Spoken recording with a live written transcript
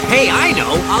Hey, I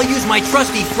know. I'll use my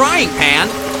trusty frying pan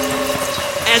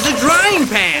as a drying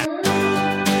pan.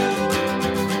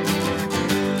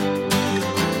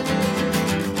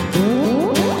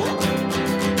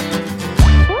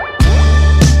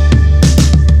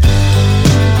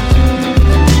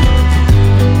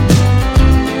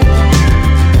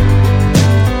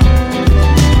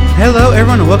 Hello,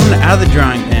 everyone, and welcome to Out of the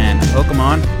Drying Pan, a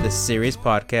Pokemon The Series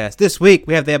podcast. This week,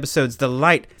 we have the episodes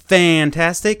Delight,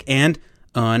 Fantastic, and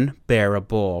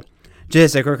Unbearable.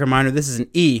 Just a quick reminder, this is an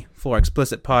E for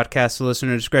explicit podcast, so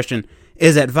listener discretion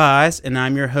is advised, and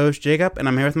I'm your host, Jacob, and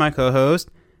I'm here with my co-host,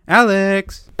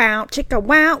 Alex. Bow, chicka,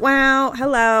 wow, wow.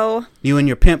 Hello. You and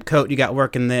your pimp coat you got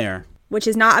working there. Which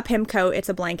is not a pimp coat, it's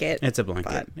a blanket. It's a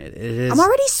blanket. It is. I'm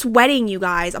already sweating, you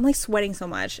guys. I'm like sweating so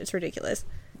much. It's ridiculous.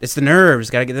 It's the nerves.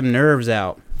 Gotta get them nerves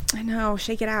out. I know.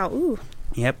 Shake it out. Ooh.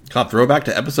 Yep. Throwback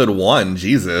to episode 1.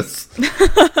 Jesus.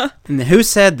 And who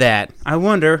said that? I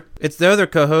wonder. It's the other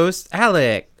co-host,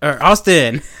 Alec. Or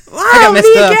Austin. Wow, me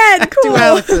again. Cool. Two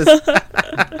Alexes.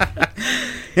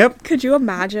 Yep. Could you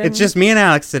imagine? It's just me and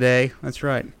Alex today. That's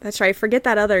right. That's right. Forget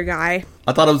that other guy.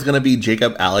 I thought it was going to be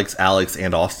Jacob, Alex,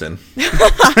 and Austin.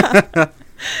 I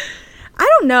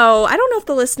don't know. I don't know if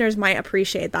the listeners might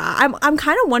appreciate that. I'm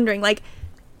kind of wondering, like,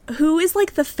 who is,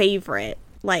 like, the favorite?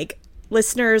 Like,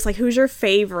 listeners, like, who's your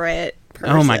favorite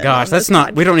person? Oh, my gosh. That's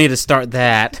not... We don't need to start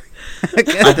that. I think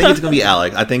it's going to be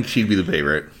Alec. I think she'd be the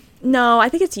favorite. No, I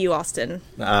think it's you, Austin.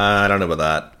 I don't know about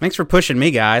that. Thanks for pushing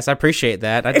me, guys. I appreciate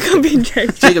that. It could be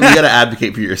Jacob. Jacob, you got to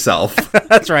advocate for yourself.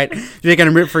 That's right. If you're going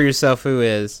to root for yourself, who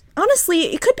is?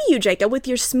 Honestly, it could be you, Jacob, with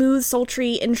your smooth,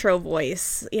 sultry intro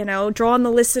voice, you know, drawing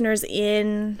the listeners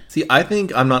in. See, I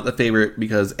think I'm not the favorite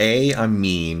because A, I'm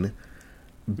mean.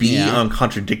 B, Yeah. I'm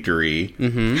contradictory.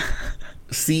 Mm-hmm.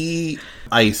 C,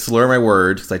 I slur my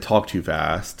words because I talk too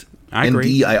fast. I and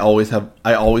agree. D, I always have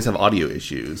audio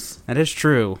issues. That is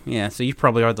true. Yeah, so you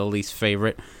probably are the least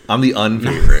favorite. I'm the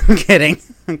unfavorite. I'm kidding.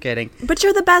 I'm kidding. But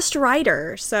you're the best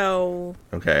writer, so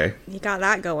Okay. you got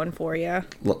that going for you.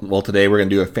 Well, today we're going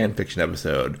to do a fan fiction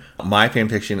episode. My fan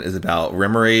fiction is about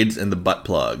Remoraid's and the butt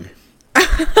plug.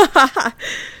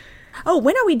 Oh,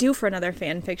 when are we due for another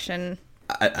fan fiction?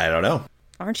 I don't know.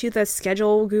 Aren't you the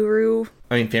schedule guru?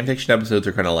 I mean, fan fiction episodes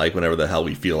are kind of like whenever the hell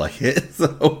we feel like it,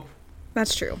 so...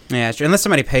 That's true. Yeah, it's true. Unless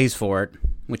somebody pays for it,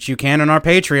 which you can on our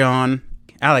Patreon.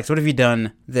 Alex, what have you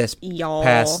done this Y'all.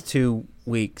 past 2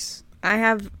 weeks? I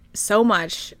have so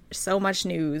much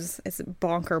news. It's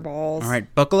bonker balls. All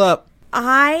right, buckle up.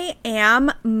 I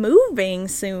am moving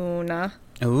soon.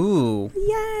 Ooh.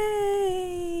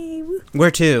 Yay! Woo.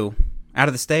 Where to? Out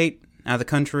of the state? Out of the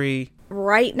country?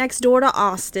 Right next door to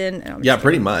Austin. No, I'm Yeah, just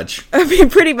pretty much. I mean,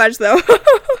 pretty much, though.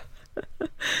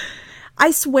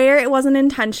 I swear it wasn't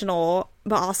intentional,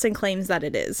 but Austin claims that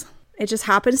it is. It just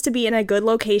happens to be in a good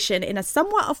location in a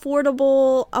somewhat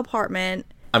affordable apartment.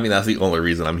 I mean, that's the only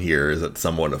reason I'm here, is it's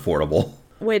somewhat affordable.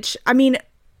 Which, I mean,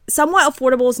 somewhat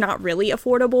affordable is not really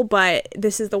affordable, but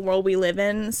this is the world we live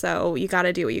in, so you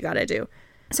gotta do what you gotta do.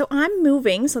 So I'm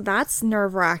moving, so that's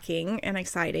nerve-wracking and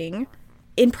exciting.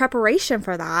 In preparation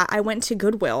for that, I went to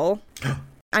Goodwill.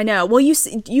 I know. Well,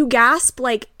 you gasp,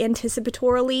 like,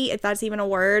 anticipatorily, if that's even a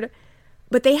word.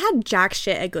 But they had jack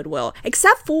shit at Goodwill.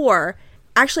 Except for,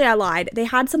 actually, I lied. They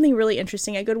had something really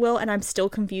interesting at Goodwill, and I'm still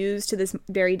confused to this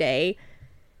very day.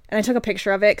 And I took a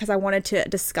picture of it because I wanted to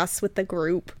discuss with the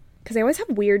group. Because they always have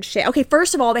weird shit. Okay,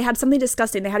 first of all, they had something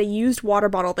disgusting. They had a used water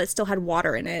bottle that still had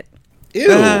water in it. Ew.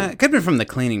 It could have been from the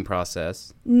cleaning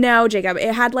process. No, Jacob.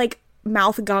 It had, like,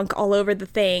 mouth gunk all over the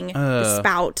thing, the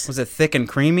spout. Was it thick and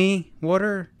creamy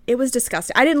water? It was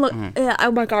disgusting. I didn't look.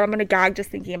 Oh my god, I'm gonna gag just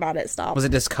thinking about it. Stop. Was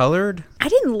it discolored? I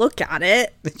didn't look at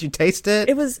it. Did you taste it?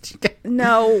 It was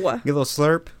no. Get a little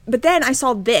slurp? But then I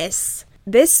saw this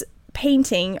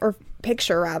painting or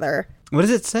picture rather. What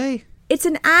does it say? It's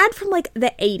an ad from like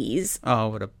the 80s.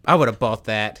 Oh, I would have bought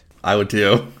that. I would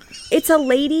too. It's a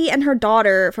lady and her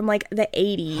daughter from like the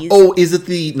 80s. Oh, is it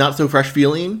the not so fresh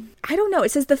feeling? I don't know.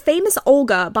 It says the famous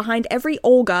Olga behind every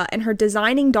Olga and her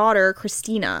designing daughter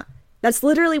Christina. That's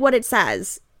literally what it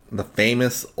says. The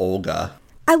famous Olga.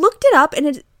 I looked it up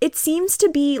and it seems to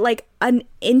be like an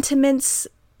intimates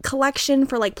collection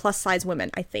for like plus size women,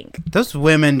 I think. Those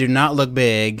women do not look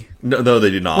big. No,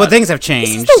 they do not. Well, things have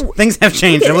changed. Things have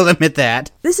changed. I will admit that.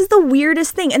 This is the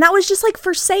weirdest thing. And that was just like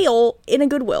for sale in a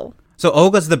Goodwill. So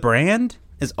Olga's the brand?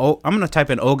 I'm going to type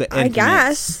in Olga Intimates I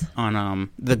guess. on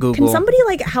the Google. Can somebody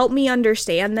like help me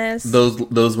understand this?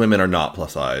 Those women are not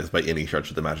plus size by any stretch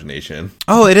of the imagination.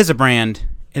 Oh, it is a brand.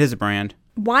 It is a brand.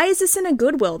 Why is this in a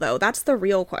Goodwill, though? That's the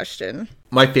real question.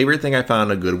 My favorite thing I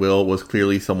found at Goodwill was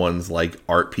clearly someone's like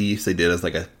art piece they did as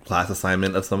like a class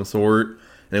assignment of some sort.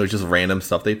 and it was just random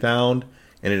stuff they found.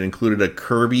 And it included a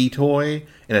Kirby toy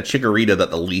and a Chikorita that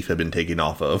the leaf had been taken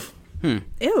off of.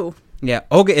 Ew. Yeah,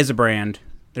 Olga is a brand.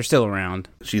 They're still around.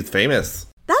 She's famous.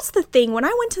 That's the thing. When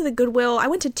I went to the Goodwill, I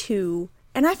went to 2,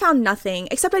 and I found nothing.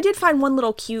 Except I did find one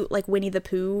little cute, like, Winnie the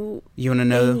Pooh. You want to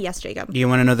know? Yes, Jacob. Do you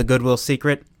want to know the Goodwill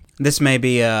secret? This may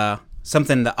be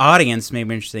something the audience may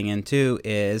be interested in, too,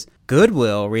 is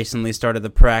Goodwill recently started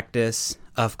the practice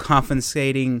of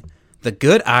confiscating the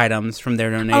good items from their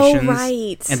donations,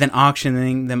 right. and then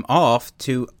auctioning them off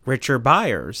to richer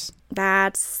buyers.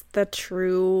 That's the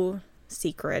true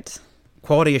secret.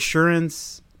 Quality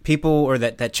assurance, people or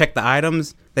that check the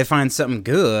items, they find something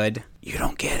good, you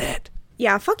don't get it.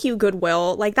 Yeah, fuck you,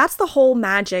 Goodwill. Like, that's the whole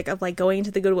magic of, like, going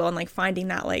to the Goodwill and, like, finding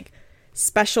that, like,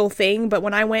 special thing. But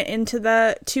when I went into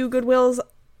the 2 Goodwills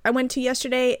I went to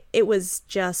yesterday, it was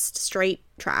just straight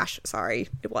trash. Sorry,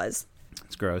 it was.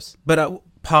 It's gross. But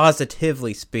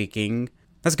positively speaking,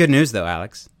 that's good news, though,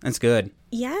 Alex. That's good.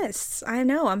 Yes, I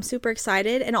know. I'm super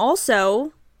excited. And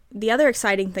also, the other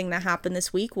exciting thing that happened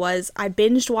this week was I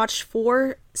binged watched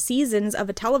 4 seasons of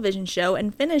a television show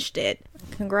and finished it.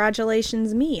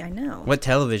 Congratulations, me. I know. What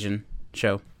television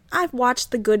show? I've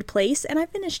watched The Good Place and I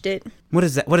finished it. What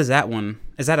is that? What is that one?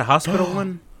 Is that a hospital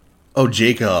one? Oh,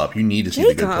 Jacob, you need to see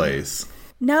The Good Place.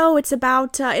 No, it's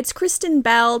about, it's Kristen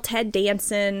Bell, Ted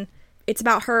Danson. It's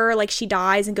about her, like, she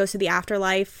dies and goes to the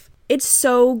afterlife. It's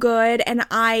so good, and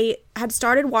I had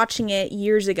started watching it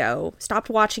years ago, stopped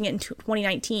watching it in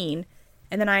 2019,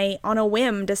 and then I, on a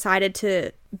whim, decided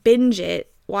to binge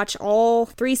it, watch all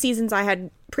 3 seasons I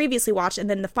had previously watched, and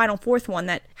then the final 4th one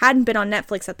that hadn't been on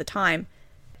Netflix at the time.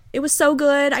 It was so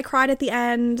good. I cried at the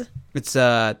end. It's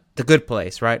The Good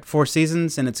Place, right? 4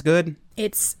 seasons, and it's good?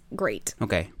 It's great.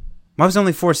 Okay. Why was it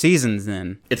only 4 seasons,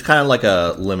 then? It's kind of like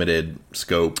a limited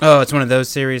scope. Oh, it's one of those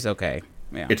series? Okay.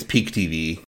 Yeah. It's peak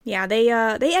TV. Yeah, they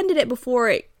ended it before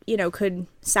it, could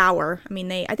sour. I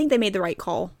mean, I think they made the right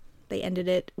call. They ended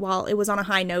it while it was on a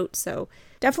high note, so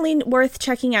definitely worth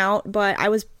checking out, but I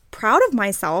was proud of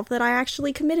myself that I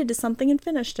actually committed to something and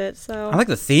finished it, so. I like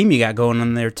the theme you got going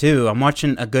on there, too. I'm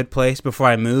watching A Good Place before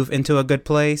I move into A Good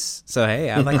Place, so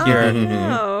hey, I like your... Oh,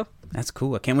 no. That's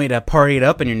cool. I can't wait to party it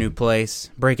up in your new place.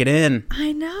 Break it in.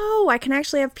 I know. I can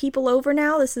actually have people over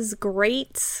now. This is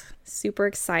great. Super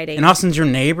exciting. And Austin's your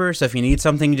neighbor, so if you need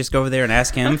something, you just go over there and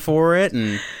ask him for it,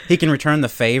 and he can return the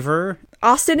favor.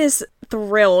 Austin is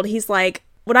thrilled. He's like,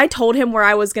 when I told him where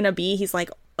I was going to be, he's like,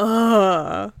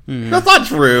 ugh. That's not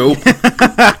true.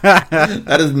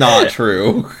 That is not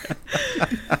true.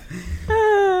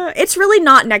 It's really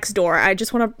not next door. I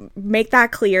just want to make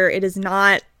that clear. It is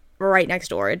not right next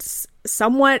door. It's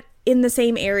somewhat in the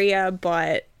same area,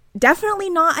 but definitely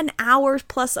not an hour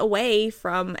plus away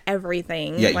from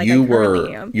everything. Yeah, like you I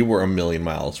currently am. were a million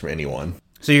miles from anyone.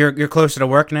 So you're closer to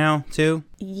work now, too?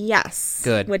 Yes.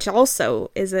 Good. Which also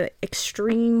is an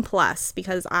extreme plus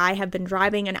because I have been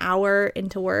driving an hour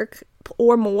into work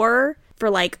or more for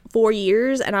like 4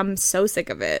 years, and I'm so sick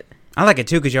of it. I like it,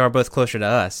 too, because you are both closer to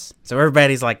us. So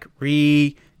everybody's, like,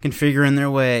 reconfiguring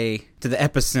their way to the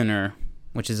epicenter,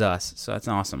 which is us. So that's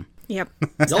awesome. Yep.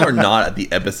 Y'all are not at the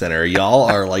epicenter. Y'all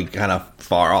are like kind of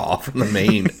far off from the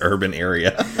main urban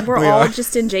area. We're all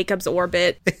just in Jacob's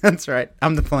orbit. That's right.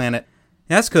 I'm the planet.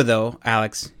 Yeah, that's good, though,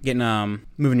 Alex. Getting,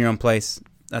 moving your own place.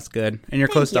 That's good. And you're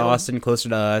close to Austin, closer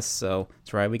to us. So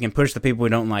that's right. We can push the people we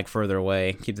don't like further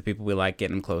away. Keep the people we like,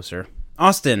 getting them closer.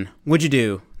 Austin, what'd you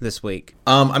do this week?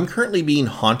 I'm currently being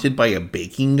haunted by a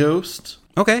baking ghost.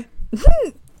 Okay.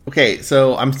 Okay,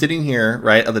 so I'm sitting here,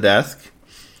 right, at the desk,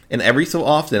 and every so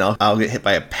often I'll get hit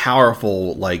by a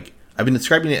powerful, like, I've been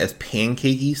describing it as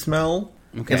pancakey smell.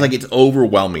 Okay. It's like, it's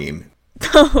overwhelming.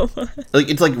 Like,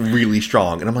 it's like really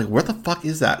strong. And I'm like, where the fuck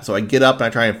is that? So I get up and I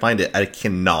try and find it. I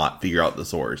cannot figure out the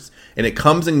source. And it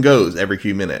comes and goes every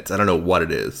few minutes. I don't know what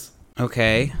it is.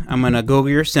 Okay. I'm going to Google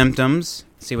your symptoms,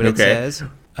 see what it says.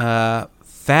 Phantomisia.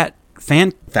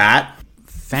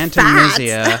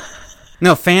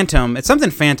 No, phantom. It's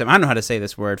something phantom. I don't know how to say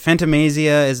this word.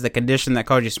 Phantomisia is the condition that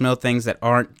causes you to smell things that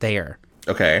aren't there.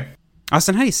 Okay.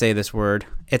 Austin, how do you say this word?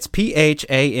 It's Phantosmia.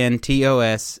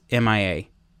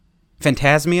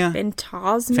 Phantasmia?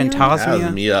 Phantasmia?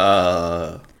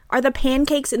 Phasmia. Are the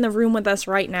pancakes in the room with us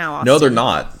right now, Austin? No, they're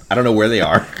not. I don't know where they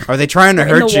are. Are they trying to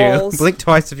They're in hurt the you? walls. Blink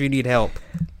twice if you need help.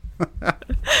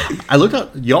 I looked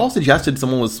up. Y'all suggested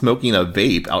someone was smoking a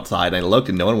vape outside. And I looked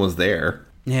and no one was there.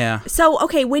 Yeah. So,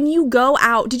 okay, when you go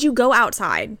out, did you go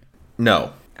outside?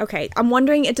 No. Okay, I'm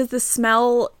wondering, does the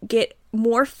smell get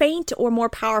more faint or more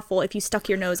powerful if you stuck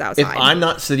your nose outside? If I'm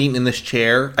not sitting in this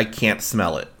chair, I can't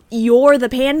smell it. You're the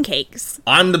pancakes.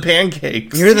 I'm the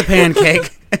pancakes. You're the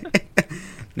pancake.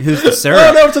 Who's the Oh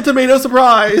syrup? no, it's a tomato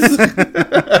surprise.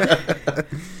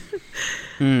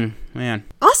 Man.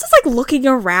 Austin's like looking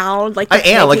around, like the I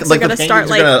am like pancakes are gonna the start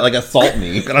pancakes are gonna assault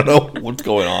me. I don't know what's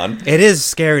going on. It is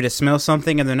scary to smell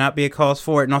something and there not be a cause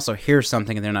for it, and also hear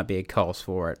something and there not be a cause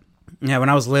for it. Yeah, when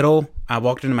I was little, I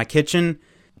walked into my kitchen.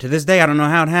 To this day, I don't know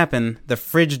how it happened. The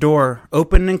fridge door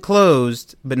opened and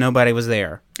closed, but nobody was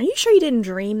there. Are you sure you didn't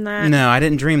dream that? No, I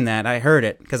didn't dream that. I heard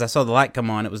it because I saw the light come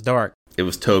on. It was dark. It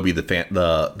was Toby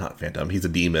the not Phantom. He's a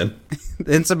demon.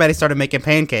 Then somebody started making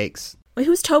pancakes. Wait,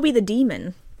 who's Toby the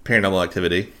demon? Paranormal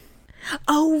Activity.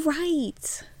 Oh,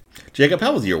 right. Jacob,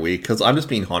 how was your week? Because I'm just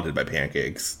being haunted by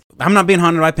pancakes. I'm not being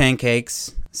haunted by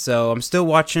pancakes, so I'm still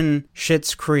watching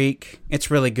Schitt's Creek.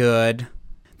 It's really good.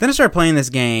 Then I started playing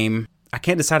this game. I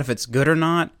can't decide if it's good or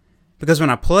not, because when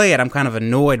I play it, I'm kind of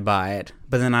annoyed by it.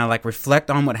 But then I like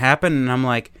reflect on what happened, and I'm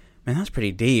like, man, that's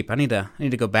pretty deep. I need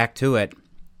to go back to it.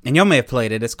 And y'all may have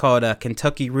played it. It's called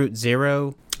Kentucky Route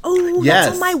Zero. Oh, Yes.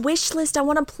 that's on my wish list. I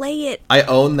want to play it. I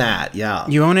own that, yeah.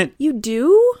 You own it? You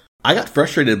do? I got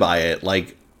frustrated by it,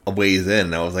 like, a ways in,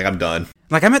 and I was like, I'm done.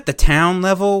 Like, I'm at the town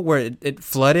level where it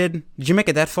flooded. Did you make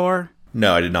it that far?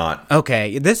 No, I did not.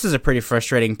 Okay, this is a pretty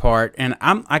frustrating part, and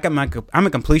I'm a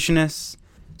completionist,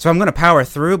 so I'm gonna power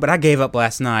through. But I gave up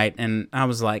last night, and I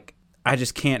was like, I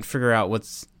just can't figure out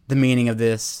what's the meaning of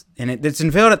this, and it's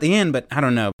unveiled at the end, but I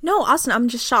don't know. No, Austin, I'm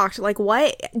just shocked. Like,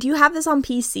 what? Do you have this on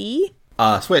PC?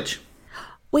 Switch.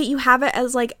 Wait, you have it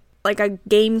as like a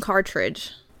game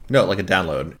cartridge? No, like a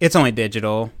download. It's only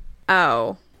digital.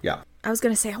 Oh, Yeah. I was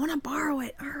gonna say I want to borrow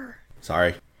it.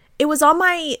 Sorry. It was on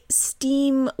my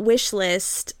Steam wish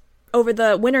list over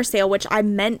the winter sale, which I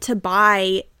meant to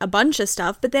buy a bunch of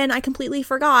stuff, but then I completely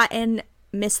forgot and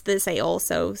missed the sale.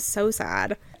 So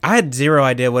sad. I had zero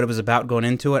idea what it was about going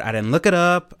into it. I didn't look it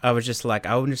up. I was just like,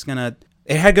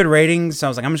 it had good ratings, so I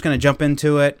was like, I'm just gonna jump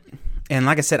into it. And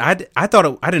like I said, I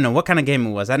thought I didn't know what kind of game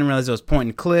it was. I didn't realize it was point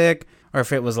and click, or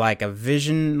if it was like a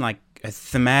vision, like a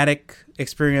thematic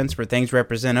experience where things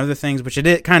represent other things, which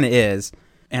it kind of is.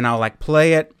 And I'll like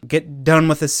play it, get done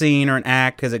with a scene or an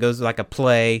act because it goes like a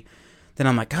play. Then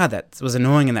I'm like, God, that was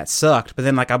annoying and that sucked. But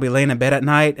then like I'll be laying in bed at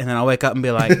night and then I'll wake up and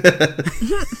be like,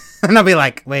 and I'll be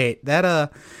like, wait,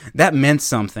 that meant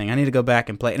something. I need to go back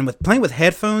and play. And playing with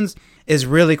headphones is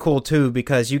really cool too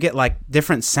because you get like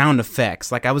different sound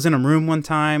effects. Like I was in a room one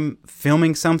time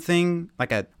filming something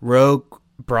like a rogue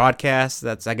broadcast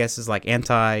that's I guess is like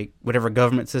anti whatever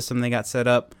government system they got set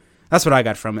up. That's what I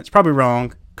got from it. It's probably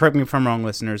wrong. Correct me if I'm wrong,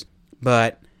 listeners.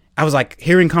 But I was like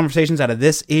hearing conversations out of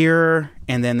this ear,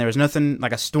 and then there was nothing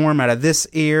like a storm out of this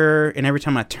ear, and every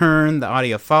time I turned, the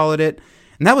audio followed it.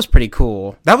 And that was pretty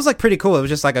cool. That was like pretty cool. It was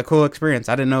just like a cool experience.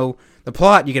 I didn't know the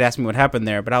plot. You could ask me what happened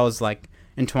there, but I was like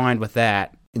entwined with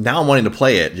that. Now I'm wanting to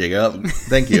play it, Jacob.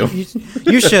 Thank you.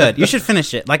 You should. You should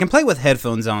finish it. Like, and play with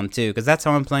headphones on too, because that's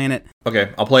how I'm playing it.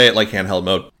 Okay, I'll play it like handheld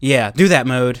mode. Yeah, do that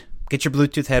mode. Get your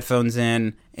Bluetooth headphones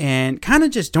in, and kind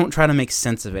of just don't try to make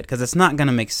sense of it, because it's not going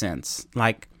to make sense.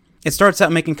 Like, it starts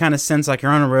out making kind of sense, like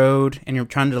you're on a road, and you're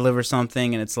trying to deliver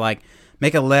something, and it's like,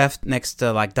 make a left next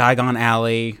to, like, Diagon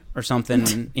Alley, or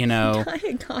something, you know.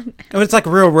 Diagon. It's like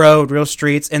real road, real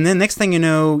streets, and then next thing you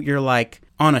know, you're, like,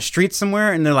 on a street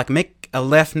somewhere, and they're like, make a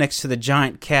left next to the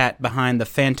giant cat behind the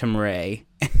Phantom Ray.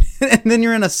 And then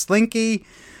you're in a slinky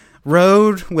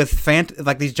road with,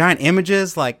 like, these giant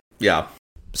images, like, Yeah.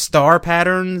 star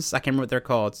patterns. I can't remember what they're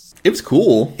called. It was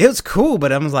cool. It was cool,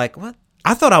 but I was like, what?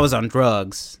 I thought I was on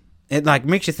drugs. It like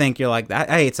makes you think you're like,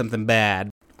 I ate something bad.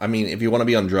 I mean, if you want to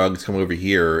be on drugs, come over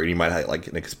here and you might have like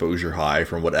an exposure high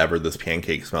from whatever this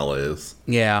pancake smell is.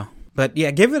 Yeah. But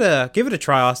yeah, give it a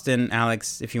try, Austin,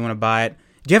 Alex, if you want to buy it.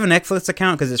 Do you have a Netflix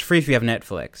account? Because it's free if you have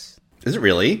Netflix. Is it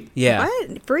really? Yeah.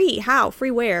 What? Free? How?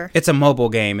 Free where? It's a mobile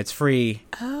game. It's free.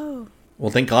 Oh. Well,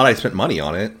 thank God I spent money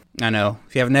on it. I know.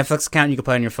 If you have a Netflix account, you can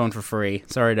play on your phone for free.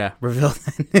 Sorry to reveal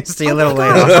that news to you a little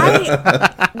later.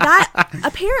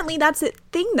 Apparently that's a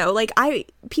thing though. Like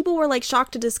people were like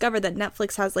shocked to discover that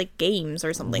Netflix has like games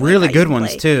or something. Really like that you good can ones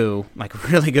play. too. Like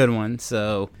really good ones.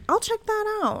 So I'll check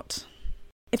that out.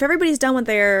 If everybody's done with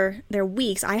their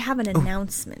weeks, I have an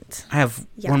announcement. I have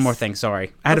Yes. one more thing.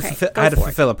 Sorry, I had Okay, to go for it.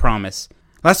 fulfill a promise.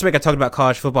 Last week I talked about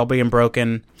college football being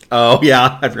broken. Oh,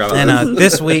 yeah. I forgot about And that.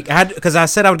 this week, because I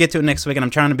said I would get to it next week, and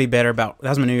I'm trying to be better about. That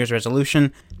was my New Year's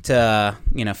resolution to,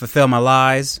 fulfill my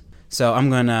lies. So I'm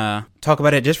gonna talk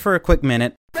about it just for a quick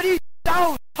minute.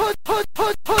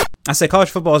 I said college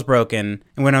football is broken,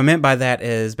 and what I meant by that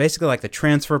is basically like the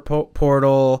transfer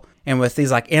portal, and with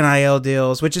these like NIL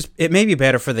deals, which is it may be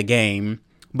better for the game,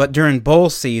 but during bowl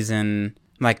season,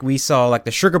 Like we saw, like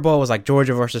the Sugar Bowl was like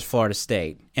Georgia versus Florida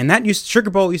State, and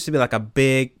Sugar Bowl used to be like a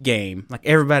big game. Like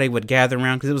everybody would gather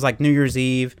around because it was like New Year's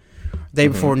Eve, day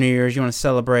before New Year's. You want to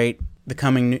celebrate the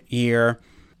coming year,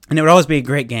 and it would always be a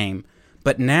great game.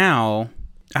 But now,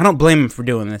 I don't blame them for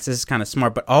doing this. This is kind of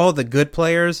smart. But all the good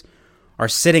players are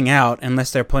sitting out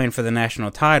unless they're playing for the national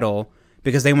title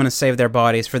because they want to save their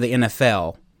bodies for the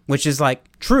NFL, which is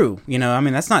like true. You know, I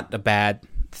mean, that's not a bad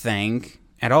thing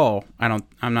at all.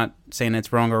 I'm not saying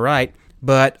it's wrong or right,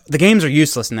 but the games are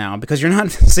useless now because you're not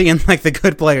seeing like the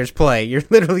good players play. You're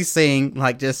literally seeing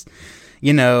like just,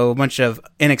 you know, a bunch of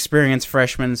inexperienced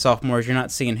freshmen and sophomores. You're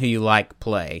not seeing who you like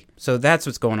play. So that's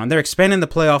what's going on. They're expanding the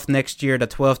playoff next year to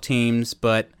 12 teams,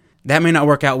 but that may not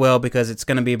work out well because it's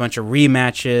going to be a bunch of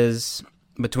rematches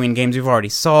between games we've already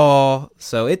saw.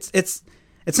 So it's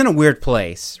in a weird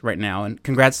place right now. And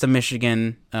congrats to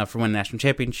Michigan for winning the national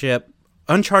championship.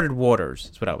 Uncharted waters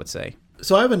is what I would say.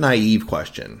 So I have a naive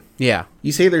question. Yeah.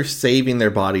 You say they're saving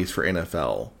their bodies for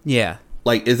NFL. Yeah.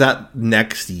 Like, is that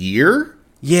next year?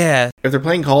 Yeah. If they're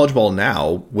playing college ball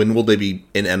now, when will they be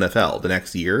in NFL? The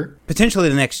next year? Potentially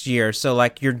the next year. So,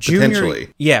 like, your junior... Potentially.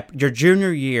 Yeah, your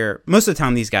junior year... Most of the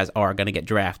time, these guys are going to get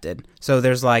drafted. So,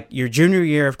 there's, like, your junior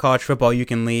year of college football, you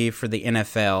can leave for the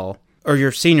NFL. Or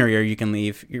your senior year, you can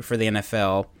leave for the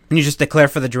NFL. And you just declare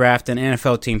for the draft, and an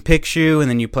NFL team picks you, and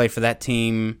then you play for that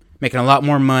team, making a lot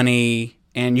more money,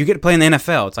 and you get to play in the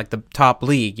NFL. It's like the top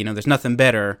league. You know, there's nothing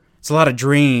better. It's a lot of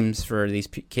dreams for these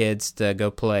kids to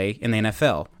go play in the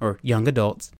NFL, or young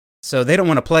adults. So they don't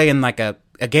want to play in like a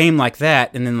game like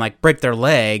that and then like break their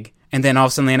leg, and then all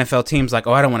of a sudden the NFL team's like,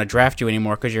 oh, I don't want to draft you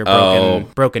anymore because you're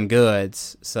broken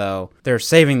goods. So they're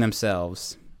saving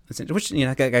themselves. Which, you know,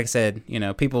 like I said, you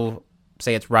know, people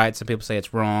say it's right, some people say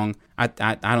it's wrong. I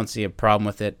don't see a problem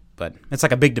with it, but it's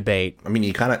like a big debate. I mean,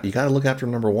 you gotta look after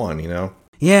number one, you know?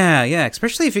 Yeah,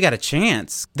 especially if you got a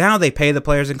chance. Now they pay the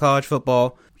players in college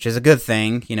football, which is a good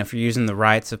thing, you know, if you're using the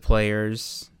rights of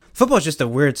players. Football is just a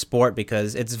weird sport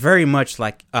because it's very much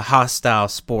like a hostile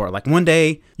sport. Like one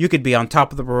day you could be on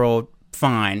top of the world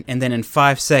fine, and then in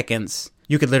 5 seconds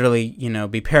you could literally, you know,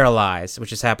 be paralyzed,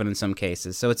 which has happened in some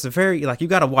cases. So it's a very, like, you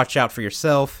got to watch out for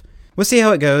yourself. We'll see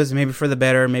how it goes, maybe for the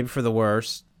better, maybe for the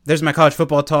worse. There's my college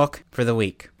football talk for the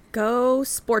week. Go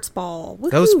sports ball.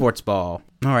 Woo-hoo. Go sports ball.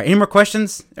 All right, any more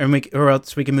questions? Or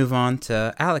else we can move on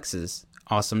to Alex's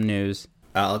awesome news.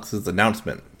 Alex's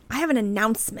announcement. I have an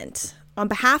announcement on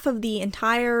behalf of the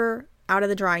entire Out of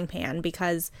the Drawing Pan,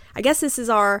 because I guess this is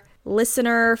our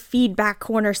listener feedback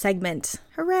corner segment.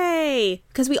 Hooray!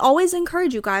 Because we always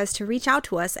encourage you guys to reach out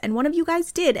to us, and one of you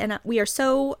guys did, and we are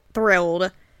so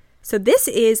thrilled. So this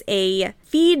is a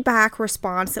feedback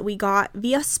response that we got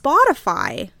via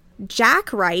Spotify.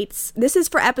 Jack writes, this is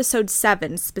for episode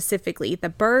 7 specifically, The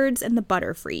Birds and the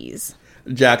Butterfrees.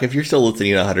 Jack, if you're still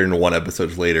listening 101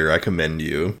 episodes later, I commend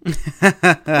you.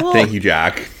 Thank you,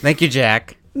 Jack. Thank you,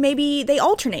 Jack. Maybe they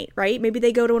alternate, right? Maybe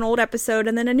they go to an old episode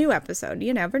and then a new episode.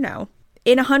 You never know.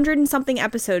 In 100 and something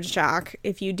episodes, Jack,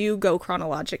 if you do go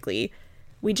chronologically,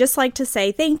 we just like to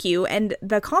say thank you. And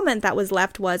the comment that was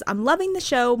left was, I'm loving the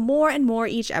show more and more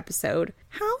each episode.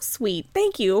 How sweet.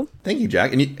 Thank you. Thank you,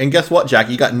 Jack. And guess what, Jack?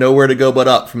 You got nowhere to go but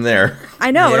up from there. I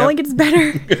know. Yeah. It only gets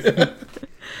better.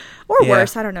 Or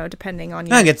worse. I don't know, depending on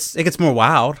you. I think it gets more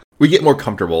wild. We get more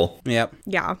comfortable. Yep.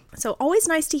 Yeah. So always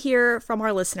nice to hear from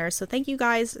our listeners. So thank you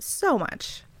guys so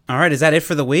much. All right, is that it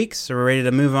for the week? So we're ready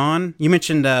to move on. You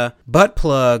mentioned butt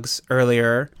plugs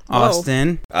earlier,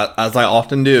 Austin. As I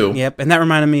often do. Yep, and that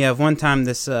reminded me of one time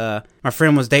this my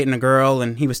friend was dating a girl,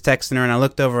 and he was texting her, and I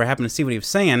looked over, I happened to see what he was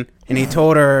saying, and he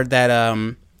told her that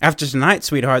after tonight,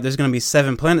 sweetheart, there's going to be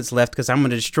 7 planets left because I'm going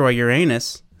to destroy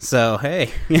Uranus. So,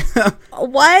 hey.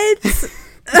 What?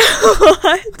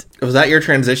 What? Was that your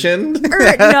transition?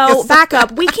 No, back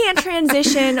up. We can't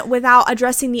transition without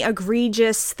addressing the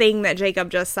egregious thing that Jacob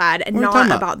just said, and What are you not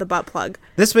talking about the butt plug.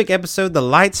 This week episode, The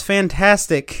Light's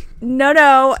Fantastic.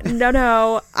 No.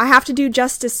 I have to do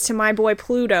justice to my boy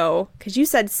Pluto, because you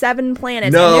said 7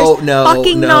 planets. No, and there's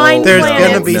fucking 9 There's planets.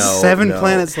 going to be 7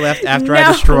 planets left after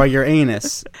I destroy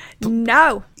Uranus.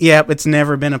 No. Yep, it's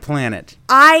never been a planet.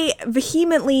 I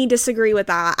vehemently disagree with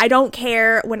that. I don't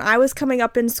care. When I was coming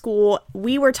up in school,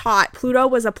 we were taught Pluto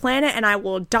was a planet, and I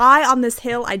will die on this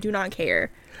hill. I do not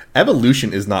care.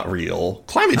 Evolution is not real.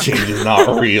 Climate change is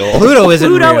not real. Pluto isn't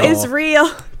Pluto real. is real.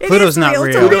 It Pluto's is not real.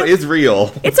 real. Pluto is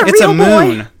real. It's a It's real a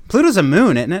moon. boy. Pluto's a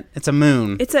moon, isn't it? It's a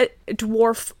moon. It's a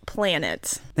dwarf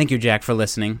planet. Thank you, Jack, for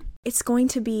listening. It's going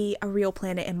to be a real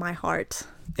planet in my heart.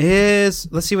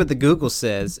 let's see what the Google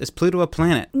says. Is Pluto a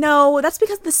planet? No, that's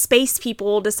because the space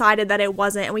people decided that it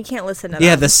wasn't, and we can't listen to them.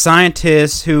 Yeah, the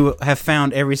scientists who have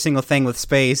found every single thing with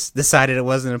space decided it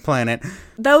wasn't a planet.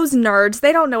 Those nerds,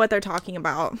 they don't know what they're talking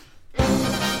about.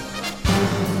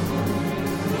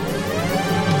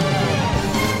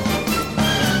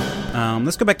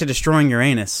 Let's go back to destroying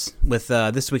Uranus with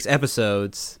this week's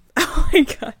episodes. Oh my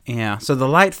god. Yeah, so The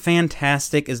Light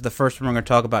Fantastic is the first one we're going to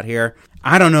talk about here.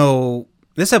 I don't know.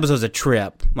 This episode's a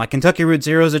trip. Like Kentucky Route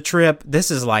Zero is a trip. This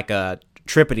is like a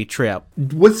trippity trip.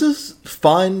 Was this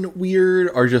fun weird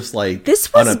or just like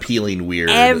This was unappealing weird?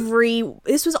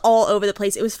 This was all over the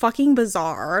place. It was fucking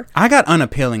bizarre. I got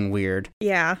unappealing weird.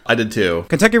 Yeah. I did too.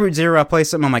 Kentucky Route Zero, I play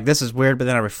something, I'm like, this is weird, but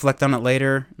then I reflect on it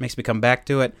later. It makes me come back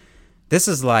to it. This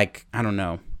is like, I don't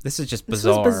know. This is just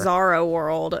bizarre. This was Bizarro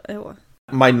World. Ew.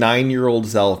 My 9-year-old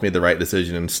self made the right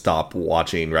decision and stopped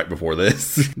watching right before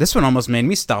this. This one almost made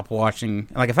me stop watching.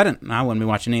 Like, if I didn't, I wouldn't be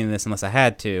watching any of this unless I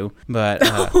had to. But,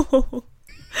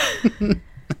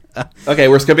 Okay,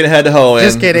 we're skipping ahead to Hoenn.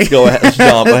 Just kidding. Let's go ahead. Let's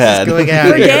jump ahead. going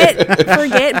out here.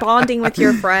 Forget bonding with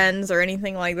your friends or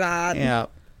anything like that. Yeah.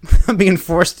 I'm being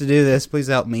forced to do this. Please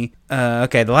help me.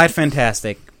 Okay, The Light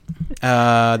Fantastic.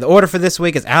 The order for this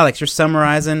week is Alex, you're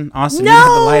summarizing. Austin, you have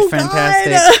The Light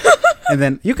Fantastic. And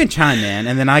then you can chime in,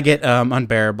 and then I get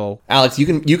Unbearable. Alex, you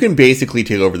can basically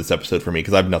take over this episode for me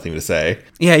because I have nothing to say.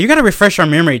 Yeah, you got to refresh our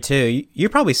memory, too. You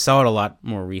probably saw it a lot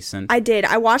more recent. I did.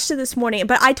 I watched it this morning,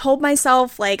 but I told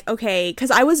myself, like, okay,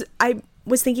 because I was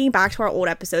thinking back to our old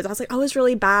episodes. I was like, I was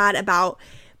really bad about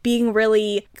being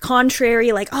really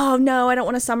contrary, like, oh no, I don't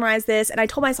want to summarize this. And I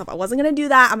told myself I wasn't going to do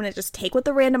that. I'm going to just take what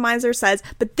the randomizer says.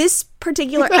 But this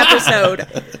particular episode,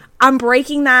 I'm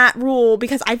breaking that rule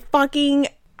because I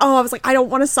was like, I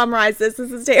don't want to summarize this.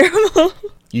 This is terrible.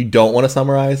 You don't want to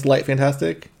summarize Light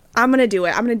Fantastic? I'm going to do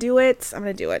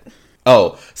it.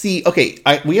 Oh, see, okay,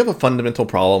 we have a fundamental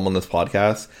problem on this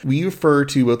podcast. We refer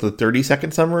to both the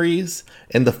 30-second summaries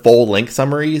and the full-length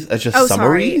summaries as just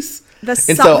summaries. Sorry.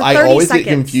 So I always seconds.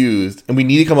 get confused, and we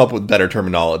need to come up with better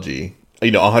terminology.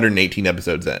 118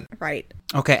 episodes in. Right.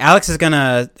 Okay, Alex is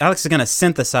gonna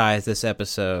synthesize this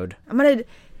episode. I'm gonna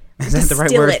Is that the right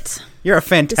distill word? it. You're a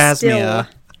phantasmia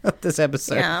of this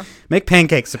episode. Yeah. Make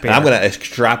pancakes appear. And I'm going to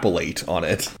extrapolate on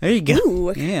it. There you go.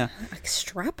 Ooh. Yeah.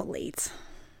 Extrapolate.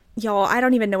 Y'all, I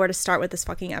don't even know where to start with this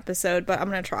fucking episode, but I'm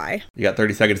gonna try. You got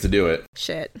 30 seconds to do it.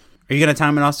 Shit. Are you gonna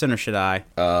time it, Austin, or should I?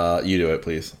 You do it,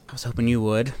 please. I was hoping you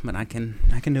would, but I can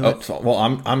do Oh, it. well,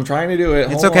 I'm trying to do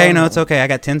it. It's Hold okay. on. No, it's okay. I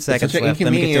got 10 seconds Such an left.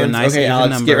 Let me get to a inconvenience. nice Okay, even Alex,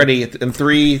 number. get ready. In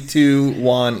 3, 2,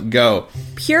 1, go.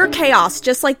 Pure chaos,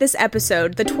 just like this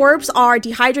episode. The twerps are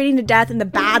dehydrating to death in the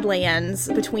Badlands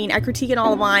between Ecruteak and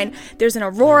Olivine. There's an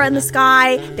aurora in the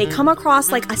sky. They come across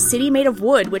like a city made of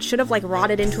wood, which should have like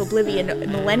rotted into oblivion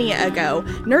millennia ago.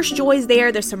 Nurse Joy's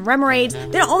there. There's some Remoraids.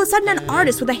 Then all of a sudden, an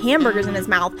artist with the hamburgers in his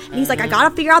mouth, and he's like, I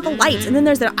gotta figure out the lights. And then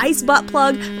there's an ice butt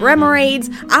plug, Remoraids.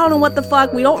 I don't know what the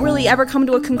fuck. We don't really ever come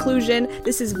to a conclusion.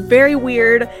 This is very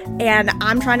weird, and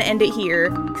I'm trying to end it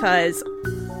here because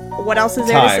what else is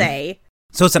there to say?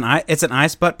 So it's an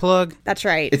ice butt plug. That's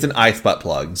right. It's an ice butt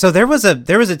plug. So there was a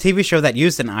TV show that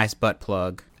used an ice butt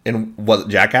plug. And was it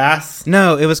Jackass?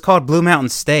 No, it was called Blue Mountain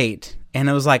State, and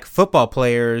it was like football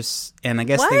players, and I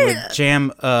guess they would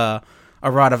jam a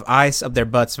rod of ice up their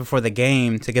butts before the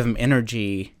game to give them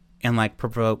energy and like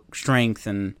provoke strength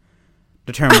and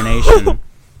determination.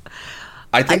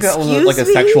 I think that was Excuse like a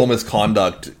me? sexual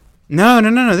misconduct. No,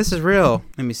 this is real.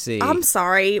 Let me see. I'm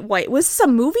sorry. Wait, was this a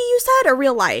movie you said or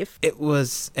real life? It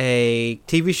was a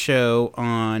TV show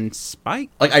on Spike.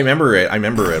 Like I remember it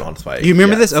on Spike. You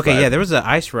remember Yes, this? Okay, but- yeah, there was an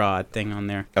ice rod thing on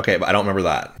there. Okay, but I don't remember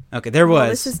that. Okay, there Well,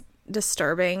 was. this is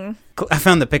disturbing. I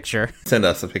found the picture. Send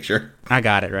us a picture. I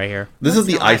got it right here. This is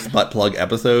the ice butt plug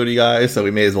episode, you guys, so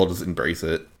we may as well just embrace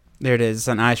it. There it is. It's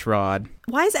an ice rod.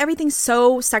 Why is everything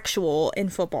so sexual in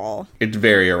football? It's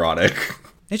very erotic.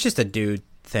 It's just a dude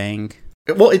thing.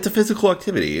 Well, it's a physical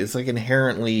activity. It's like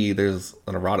inherently there's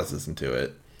an eroticism to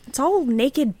it. It's all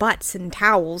naked butts and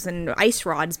towels and ice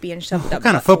rods being shoved up. What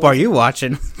kind of football are you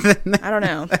watching? I don't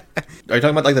know. Are you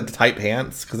talking about like the tight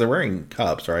pants? Because they're wearing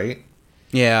cups, right?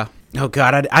 Yeah. Oh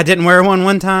God, I didn't wear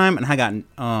one time, and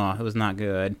it was not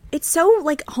good. It's so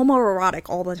like homoerotic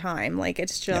all the time. Like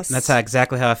it's just. That's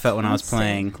exactly how I felt when I was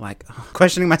playing, like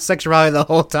questioning my sexuality the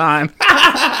whole time.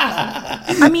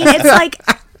 I mean, it's like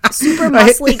super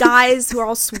muscly guys who are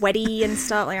all sweaty and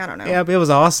stuff. Like I don't know. Yep, it was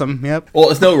awesome. Yep, Well,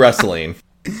 it's no wrestling.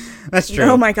 that's true.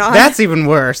 Oh my God. That's even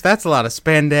worse. That's a lot of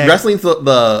spandex. Wrestling's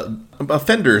the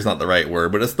offender is not the right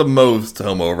word, but it's the most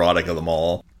homoerotic of them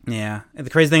all. Yeah. And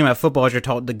the crazy thing about football is you're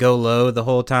taught to go low the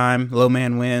whole time. Low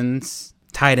man wins.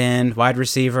 tight end, wide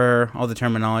receiver, all the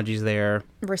terminologies there.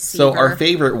 Receiver. So our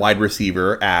favorite wide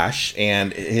receiver, Ash,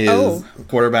 and his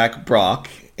quarterback, Brock,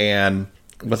 and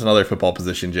what's another football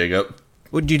position, Jacob?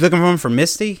 Would you looking for him for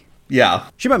Misty? Yeah.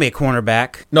 She might be a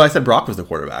cornerback. No, I said Brock was the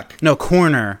quarterback. No,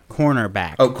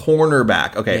 cornerback. Oh,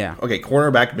 cornerback. Okay. Yeah. Okay,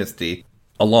 cornerback Misty,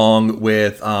 along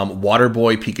with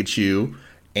Waterboy Pikachu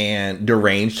and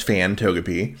deranged fan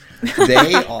Togepi.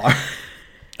 They are...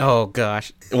 Oh,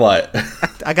 gosh. What?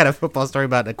 I got a football story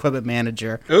about an equipment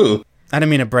manager. Ooh. I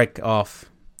didn't mean to break off.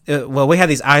 Well, we had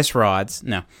these ice rods.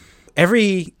 No.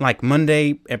 Every,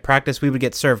 Monday at practice, we would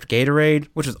get served Gatorade,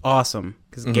 which was awesome.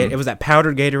 Because it was that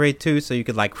powdered Gatorade, too, so you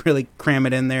could, really cram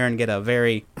it in there and get a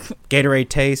very Gatorade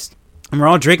taste. And we're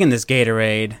all drinking this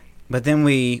Gatorade. But then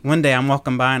one day I'm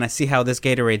walking by and I see how this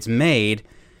Gatorade's made.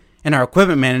 And our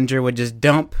equipment manager would just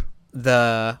dump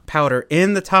the powder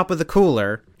in the top of the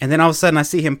cooler. And then all of a sudden I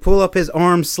see him pull up his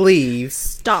arm sleeve.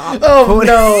 Stop. Oh,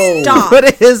 no. Stop.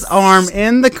 Put his arm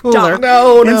in the cooler.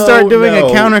 No, and start doing no.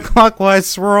 a counterclockwise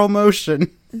swirl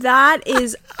motion. That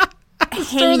is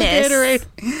heinous.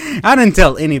 Gatorade. I didn't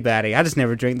tell anybody. I just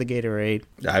never drank the Gatorade.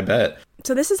 I bet.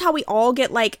 So this is how we all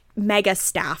get mega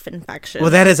staph infections.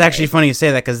 Well, that is actually funny you say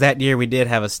that because that year we did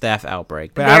have a staph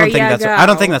outbreak, but There I don't think you that's. go. I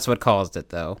don't think that's what caused it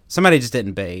though. Somebody just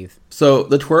didn't bathe. So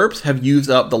the twerps have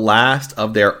used up the last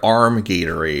of their arm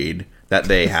Gatorade that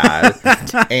they had,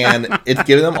 and it's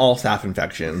giving them all staph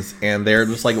infections, and they're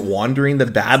just wandering the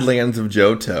badlands of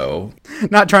Johto.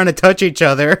 Not trying to touch each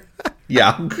other.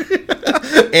 Yeah.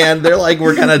 And they're like,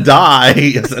 we're gonna die,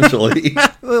 essentially.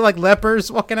 They're like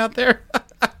lepers walking out there.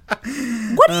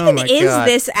 What Oh even my is God.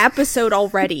 this episode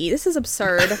already? This is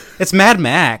absurd. It's Mad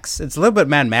Max. It's a little bit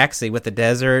Mad Maxy with the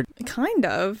desert. Kind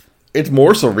of. It's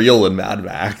more surreal than Mad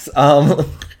Max.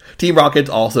 Team Rocket's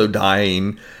also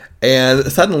dying,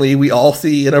 and suddenly we all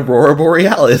see an Aurora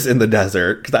Borealis in the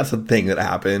desert, because that's the thing that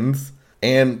happens.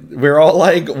 And we're all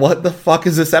like, what the fuck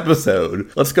is this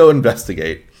episode? Let's go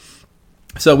investigate.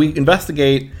 So we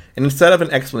investigate, and instead of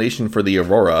an explanation for the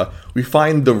Aurora, we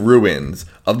find the ruins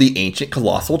of the ancient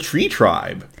colossal tree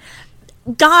tribe.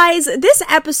 Guys, this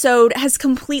episode has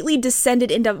completely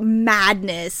descended into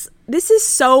madness. This is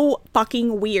so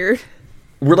fucking weird.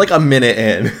 We're like a minute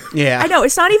in. Yeah. I know,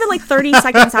 it's not even 30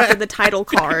 seconds after the title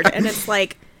card, and it's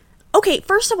okay,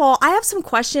 first of all, I have some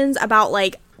questions about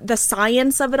the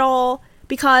science of it all,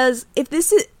 because if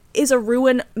this is a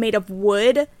ruin made of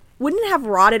wood, wouldn't it have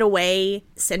rotted away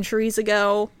centuries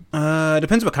ago?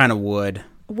 Depends what kind of wood.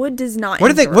 Wood does not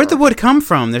Where'd endure. the wood come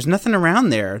from? There's nothing around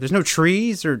there. There's no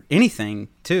trees or anything,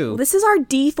 too. This is our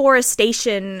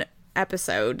deforestation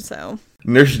episode, so.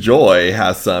 Nurse Joy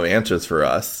has some answers for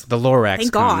us. The Lorax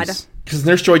Thank God. comes. Because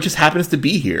Nurse Joy just happens to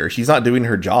be here. She's not doing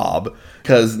her job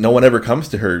because no one ever comes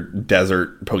to her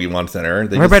desert Pokemon Center.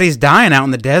 Everybody's dying out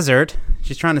in the desert.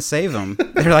 She's trying to save them.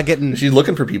 They're getting... She's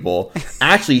looking for people.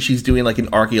 Actually, she's doing an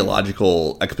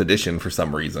archaeological expedition for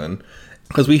some reason.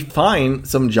 Because we find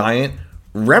some giant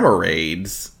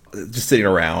Remoraid's just sitting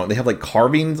around. They have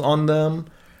carvings on them.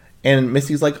 And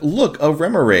Misty's like, look, a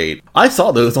Remoraid. I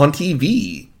saw those on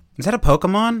TV. Is that a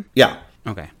Pokemon? Yeah.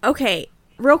 Okay. Okay,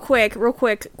 real quick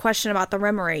question about the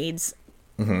Remoraid's.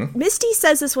 Mm-hmm. Misty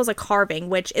says this was a carving,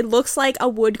 which it looks like a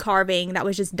wood carving that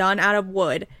was just done out of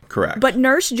wood. Correct. But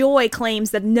Nurse Joy claims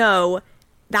that no,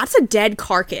 that's a dead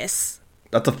carcass.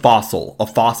 That's a fossil. A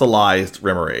fossilized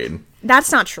Remoraid.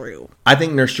 That's not true. I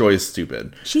think Nurse Joy is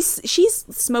stupid. She's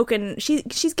smoking.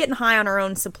 She's getting high on her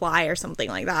own supply or something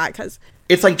like that. Because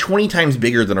It's 20 times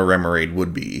bigger than a Remoraid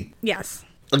would be. yes,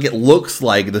 It looks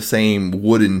like the same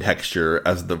wooden texture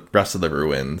as the rest of the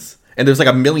ruins. And there's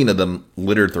a million of them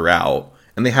littered throughout.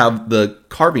 And they have the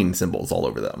carving symbols all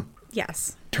over them.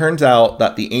 yes. Turns out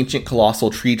that the ancient colossal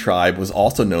tree tribe was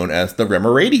also known as the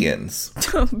Remoradians.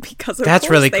 Because of That's course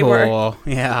really they cool. were.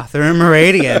 Yeah, the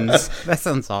Meridians. That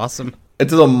sounds awesome.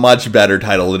 It's a much better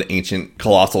title than ancient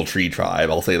colossal tree tribe,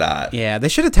 I'll say that. Yeah, they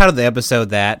should have titled the episode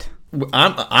that.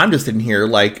 I'm just sitting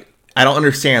here I don't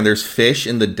understand. There's fish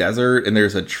in the desert and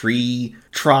there's a tree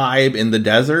tribe in the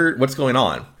desert. What's going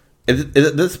on? Is it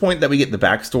at this point that we get the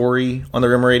backstory on the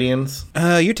Remoradians?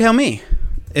 You tell me.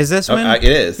 Is this when? It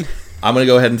is. I'm going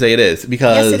to go ahead and say it is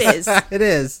because Yes, it is. It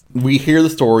is. we hear the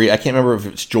story. I can't remember if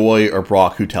it's Joy or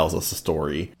Brock who tells us the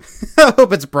story. I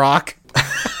hope it's Brock.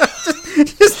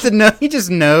 just to know, he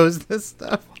just knows this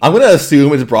stuff. I'm going to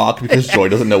assume it's Brock because Joy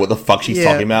doesn't know what the fuck she's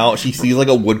Yeah. talking about. She sees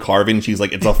a wood carving. And she's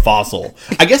like, it's a fossil.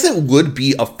 I guess it would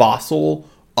be a fossil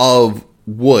of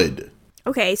wood.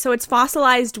 Okay, so it's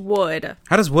fossilized wood.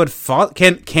 How does wood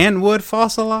can wood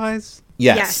fossilize?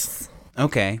 Yes.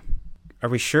 Okay. Are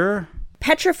we sure?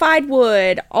 Petrified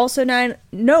wood, also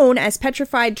known as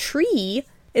petrified tree,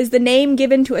 is the name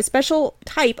given to a special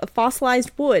type of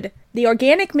fossilized wood. The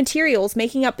organic materials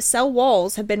making up cell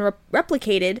walls have been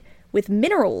replicated with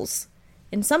minerals.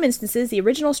 In some instances, the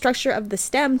original structure of the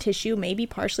stem tissue may be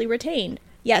partially retained.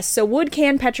 Yes, so wood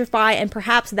can petrify, and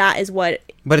perhaps that is what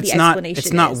But the explanation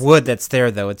it's not is. wood that's there,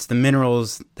 though. It's the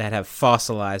minerals that have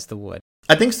fossilized the wood.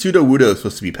 I think Pseudo-Wudo is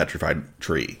supposed to be petrified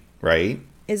tree, right?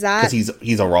 Is that... Because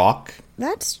he's a rock.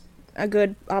 That's a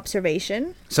good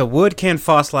observation. So wood can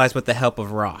fossilize with the help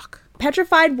of rock.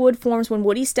 Petrified wood forms when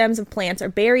woody stems of plants are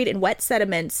buried in wet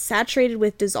sediments saturated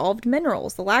with dissolved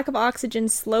minerals. The lack of oxygen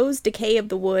slows decay of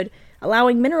the wood,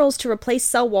 allowing minerals to replace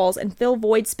cell walls and fill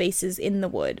void spaces in the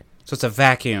wood. So it's a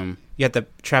vacuum. You have to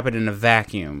trap it in a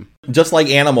vacuum. Just like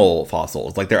animal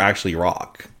fossils, like they're actually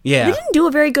rock. Yeah. They didn't do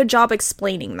a very good job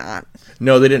explaining that.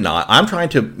 No, they did not. I'm trying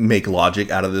to make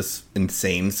logic out of this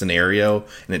insane scenario,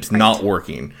 and it's not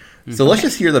working. So let's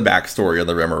just hear the backstory of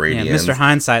the Yeah, Remoradians. Mr.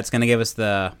 Hindsight's going to give us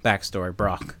the backstory,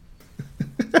 Brock.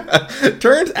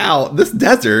 Turns out this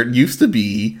desert used to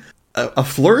be a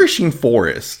flourishing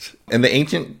forest, and the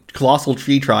ancient colossal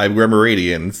tree tribe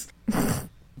Remoradians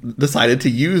decided to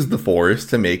use the forest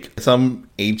to make some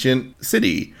ancient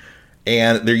city.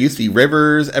 And there used to be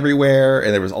rivers everywhere,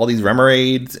 and there was all these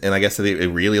Remoraids, and I guess they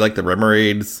really liked the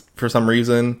Remoraids for some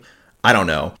reason. I don't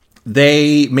know.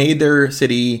 They made their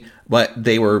city, but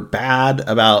they were bad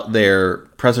about their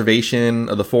preservation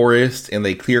of the forest, and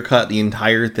they clear-cut the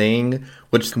entire thing,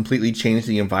 which completely changed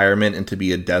the environment into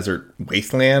be a desert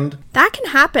wasteland. That can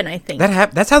happen, I think.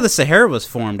 That's how the Sahara was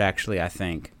formed, actually, I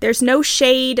think. There's no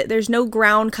shade, there's no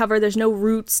ground cover, there's no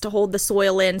roots to hold the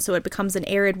soil in, so it becomes an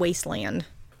arid wasteland.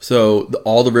 So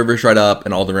all the rivers dried up,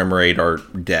 and all the Remoraid are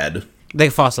dead. They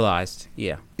fossilized,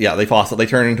 yeah. Yeah, they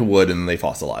turn into wood, and they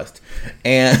fossilized.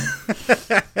 And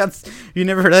You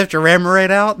never left your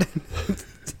Remoraid out?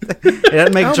 It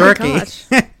doesn't make jerky. My gosh.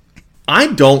 I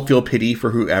don't feel pity for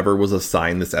whoever was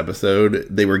assigned this episode.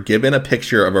 They were given a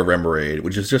picture of a Remoraid,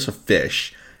 which is just a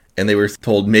fish, and they were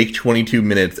told, make 22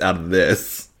 minutes out of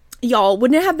this. Y'all,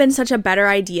 wouldn't it have been such a better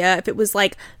idea if it was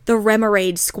like the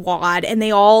Remoraid squad and they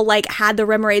all like had the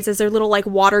Remoraids as their little like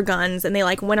water guns and they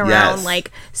like went around Yes. like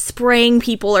spraying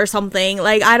people or something?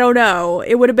 Like, I don't know.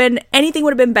 It would have been, anything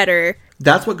would have been better.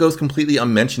 That's what goes completely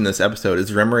unmentioned in this episode,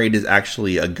 is Remoraid is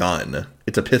actually a gun.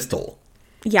 It's a pistol.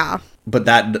 Yeah. But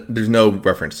there's no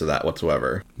reference to that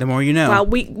whatsoever. The more you know. Well,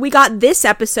 we got this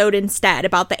episode instead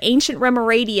about the ancient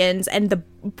Remoradians and the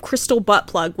crystal butt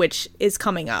plug, which is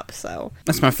coming up, so.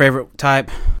 That's my favorite type.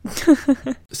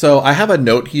 So I have a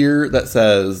note here that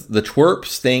says, the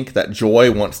twerps think that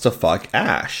Joy wants to fuck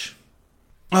Ash.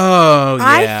 Oh, yeah.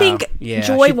 I think yeah.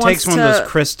 Joy she wants takes one of to- those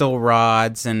crystal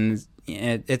rods, and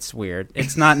it's weird.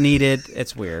 It's not needed.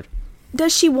 It's weird.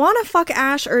 Does she want to fuck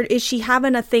Ash, or is she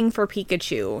having a thing for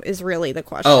Pikachu, is really the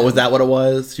question. Oh, was that what it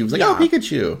was? She was like, Yeah. oh,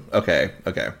 Pikachu.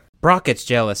 Okay. Brock gets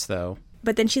jealous, though.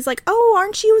 But then she's like, oh,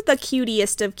 aren't you the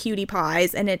cutiest of cutie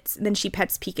pies? And then she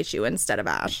pets Pikachu instead of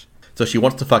Ash. So she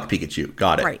wants to fuck Pikachu.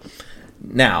 Got it. Right.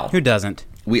 Now, Who doesn't?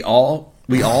 we all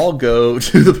go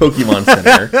to the Pokemon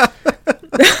Center.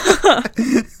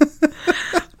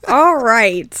 All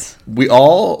right. We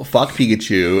all fuck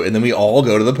Pikachu, and then we all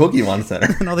go to the Pokemon Center.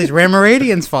 And all these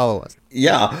Remoradians follow us.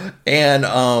 Yeah, and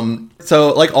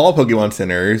so like all Pokemon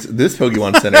Centers, this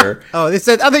Pokemon Center Oh, they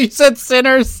said. I thought you said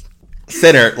sinners.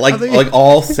 like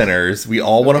all centers, we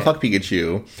all want to fuck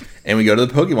Pikachu, and we go to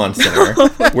the Pokemon Center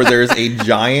where there's a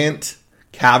giant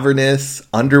cavernous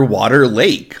underwater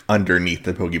lake underneath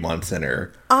the Pokemon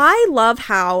Center. I love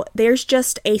how there's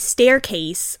just a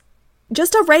staircase,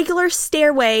 just a regular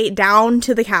stairway down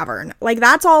to the cavern. Like,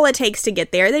 that's all it takes to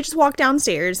get there. They just walk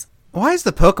downstairs. Why is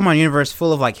the Pokemon universe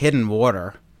full of like hidden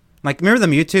water? Like, remember the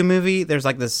Mewtwo movie? There's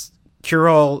like this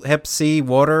cure-all hep C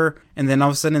water, and then all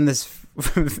of a sudden in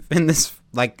this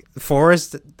like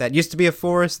forest that used to be a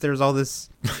forest, there's all this.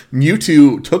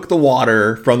 Mewtwo took the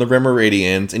water from the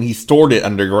Remoradians and he stored it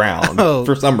underground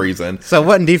for some reason. So it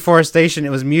wasn't deforestation; it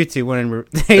was Mewtwo when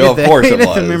they of course it hated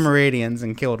was. the Remoradians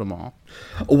and killed them all.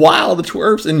 While the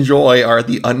twerps and Joy are at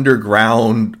the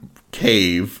underground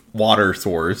cave water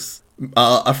source,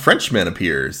 a Frenchman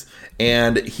appears,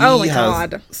 and he Oh my has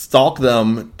God. stalked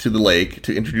them to the lake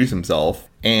to introduce himself,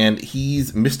 and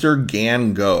he's Mr.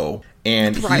 Gango,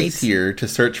 and Right. he's here to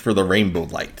search for the rainbow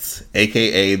lights,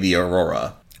 aka the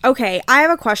Aurora. Okay, I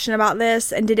have a question about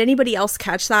this, and did anybody else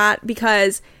catch that?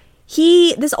 Because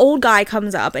this old guy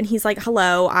comes up, and he's like,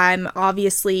 hello, I'm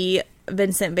obviously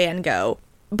Vincent Van Gogh.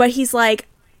 But he's like,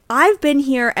 I've been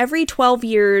here every 12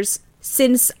 years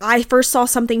since I first saw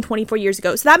something 24 years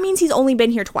ago. So that means he's only been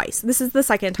here twice. This is the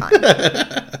second time.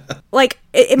 Like,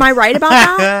 am I right about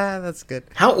that? That's good.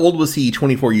 How old was he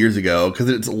 24 years ago? Because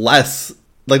it's less,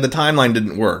 like the timeline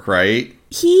didn't work, right?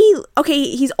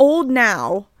 He's old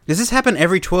now. Does this happen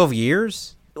every 12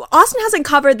 years? Austin hasn't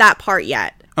covered that part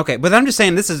yet. Okay, but I'm just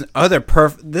saying this is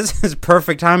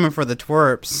perfect timing for the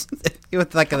twerps.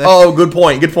 With like Oh, good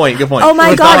point. Oh my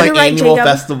It's God, not you're right, annual Jacob.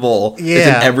 festival. It's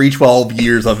Yeah. an every 12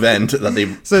 years event that they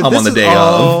come on the day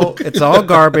of. It's all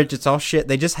garbage. It's all shit.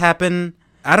 They just happen.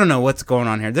 I don't know what's going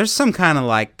on here. There's some kind of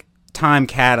like time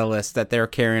catalyst that they're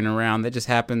carrying around that just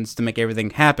happens to make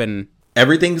everything happen.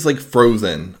 Everything's like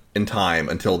frozen in time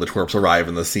until the twerps arrive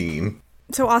in the scene.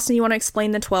 So, Austin, you want to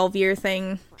explain the 12-year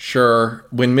thing? Sure.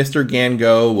 When Mr.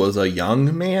 Gango was a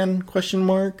young man, question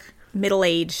mark?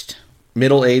 Middle-aged.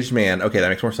 Middle-aged man. Okay, that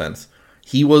makes more sense.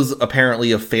 He was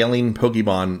apparently a failing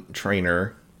Pokemon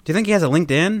trainer. Do you think he has a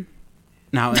LinkedIn?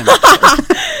 No.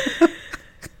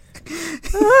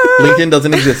 LinkedIn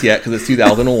doesn't exist yet because it's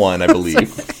 2001, I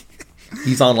believe.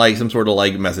 He's on like some sort of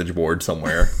like message board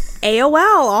somewhere. AOL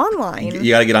online.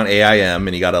 You gotta get on AIM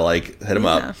and you gotta like hit him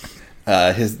up.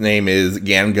 His name is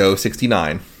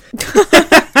Gango69.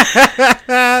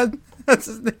 That's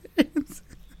his name.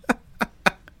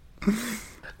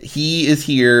 He is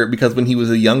here because when he was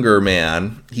a younger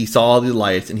man, he saw the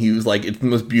lights and he was like, it's the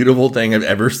most beautiful thing I've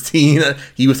ever seen.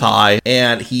 He was high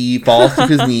and he falls to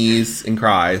his knees and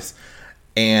cries.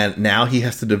 And now he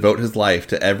has to devote his life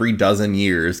to every dozen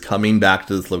years coming back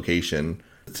to this location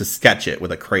to sketch it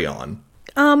with a crayon.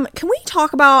 Can we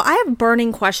talk about, I have a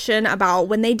burning question about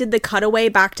when they did the cutaway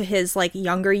back to his, like,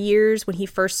 younger years when he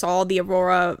first saw the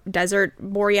Aurora Desert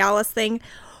Borealis thing.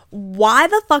 Why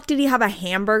the fuck did he have a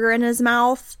hamburger in his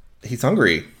mouth? He's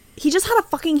hungry. He just had a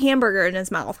fucking hamburger in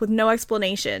his mouth with no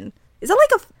explanation. Is that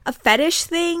like a fetish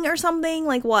thing or something?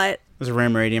 Like what? It was a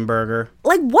Ram-Radian burger.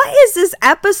 Like, what is this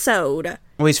episode?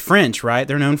 Well, he's French, right?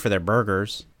 They're known for their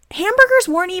burgers. Hamburgers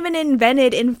weren't even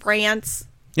invented in France.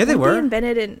 Yeah, they were.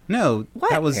 Invented in... No,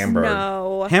 What? that was Hamburger.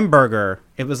 No. Hamburger.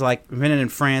 It was like invented in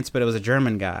France, but it was a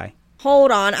German guy.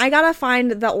 Hold on. I gotta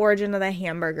find the origin of the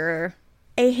hamburger.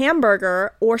 A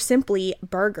hamburger, or simply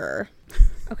burger.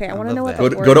 Okay, I want to know what that.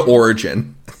 the Go to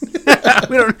Origin.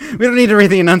 we don't need to read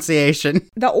the enunciation.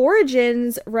 The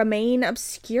origins remain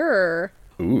obscure.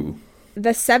 Ooh. The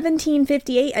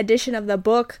 1758 edition of the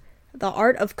book, The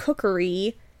Art of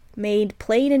Cookery, made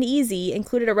plain and easy,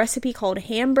 included a recipe called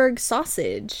Hamburg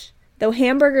sausage. Though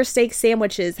hamburger steak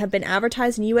sandwiches have been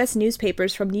advertised in U.S.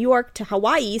 newspapers from New York to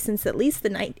Hawaii since at least the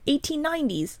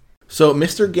 1890s. So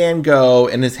Mr. Gango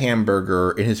and his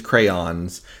hamburger and his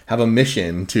crayons have a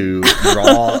mission to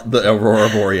draw the Aurora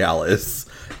Borealis.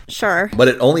 Sure. But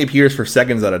it only appears for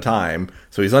seconds at a time,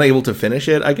 so he's unable to finish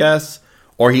it, I guess.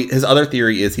 Or his other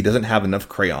theory is he doesn't have enough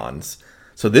crayons.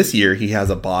 So this year he has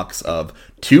a box of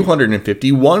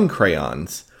 251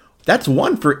 crayons. That's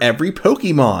one for every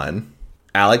Pokemon.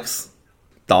 Alex,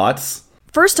 thoughts?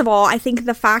 First of all, I think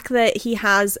the fact that he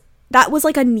has... That was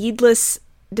like a needless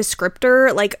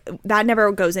descriptor. Like, that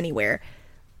never goes anywhere.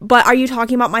 But are you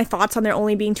talking about my thoughts on there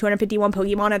only being 251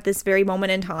 Pokemon at this very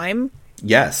moment in time?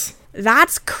 Yes.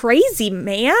 That's crazy,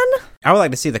 man. I would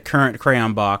like to see the current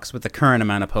crayon box with the current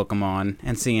amount of Pokemon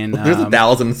and seeing... There's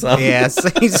 1,000 some. Yes,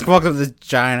 he just walked up with this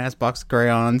giant-ass box of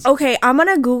crayons. Okay, I'm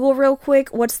gonna Google real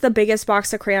quick. What's the biggest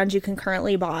box of crayons you can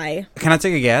currently buy? Can I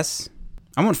take a guess?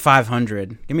 I want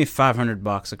 500. Give me 500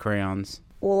 box of crayons.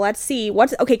 Well, let's see.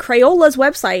 Okay, Crayola's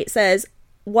website says,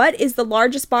 what is the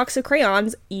largest box of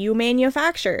crayons you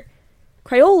manufacture?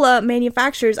 Crayola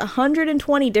manufactures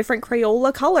 120 different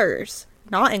Crayola colors,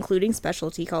 not including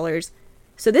specialty colors.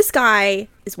 So this guy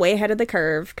is way ahead of the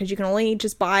curve because you can only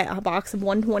just buy a box of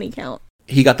 120 count.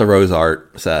 He got the Rose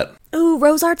Art set. Ooh,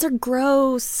 Rose Arts are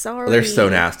gross. Sorry. They're so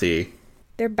nasty.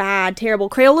 They're bad, terrible.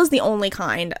 Crayola's the only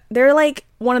kind. They're like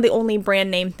one of the only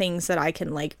brand name things that I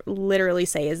can like literally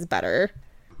say is better.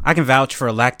 I can vouch for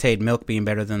a Lactaid milk being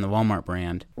better than the Walmart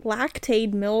brand.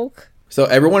 Lactaid milk? So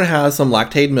everyone has some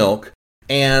Lactaid milk,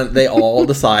 and they all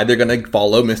decide they're going to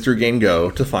follow Mr. Gango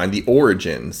to find the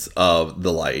origins of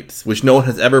the lights, which no one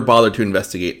has ever bothered to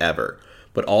investigate ever.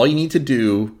 But all you need to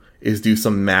do is do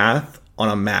some math on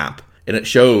a map, and it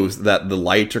shows that the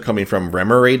lights are coming from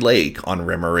Remoraid Lake on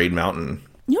Remoraid Mountain.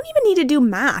 You don't even need to do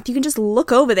math. You can just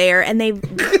look over there, and they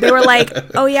were like,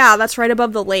 oh yeah, that's right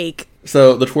above the lake.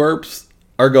 So the twerps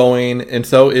are going, and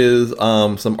so is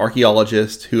some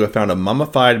archaeologists who have found a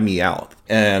mummified Meowth.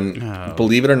 And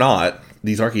believe it or not,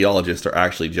 these archaeologists are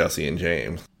actually Jesse and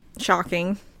James.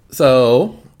 Shocking.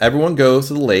 So everyone goes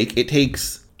to the lake. It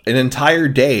takes an entire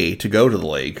day to go to the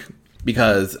lake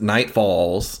because night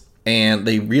falls, and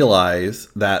they realize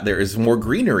that there is more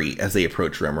greenery as they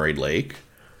approach Remoraid Lake.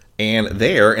 And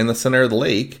there, in the center of the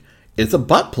lake, It's a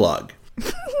butt plug.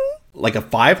 Like a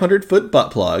 500-foot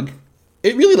butt plug.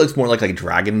 It really looks more like a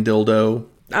dragon dildo.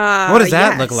 What does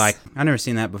that yes. look like? I've never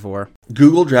seen that before.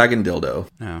 Google dragon dildo.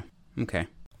 Oh, okay.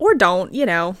 Or don't, you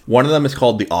know. One of them is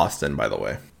called the Austin, by the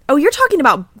way. Oh, you're talking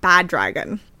about Bad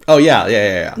Dragon. Oh,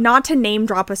 yeah. Not to name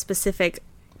drop a specific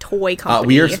toy company.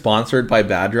 We are sponsored by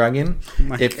Bad Dragon.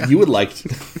 If you would like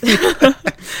to...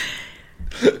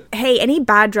 Hey, any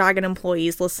Bad Dragon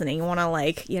employees listening, you want to,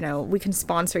 like, you know, we can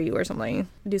sponsor you or something.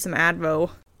 Do some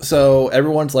advo. So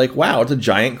everyone's like, wow, it's a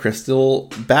giant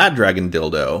crystal Bad Dragon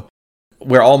dildo.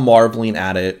 We're all marveling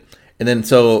at it. And then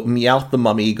so Meowth the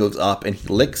mummy goes up and he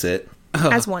licks it.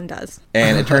 As one does.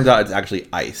 And it turns out it's actually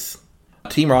ice.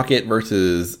 Team Rocket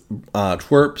versus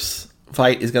Twerp's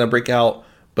fight is going to break out.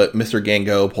 But Mr.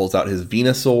 Gango pulls out his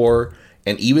Venusaur.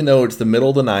 And even though it's the middle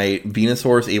of the night,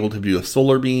 Venusaur is able to do a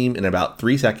solar beam in about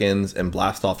 3 seconds and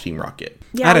blast off Team Rocket.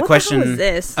 Yeah, I had a what question. the hell is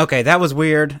this? Okay, that was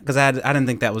weird because I didn't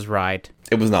think that was right.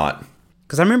 It was not.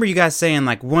 Because I remember you guys saying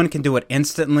like one can do it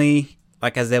instantly,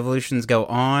 like as the evolutions go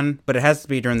on, but it has to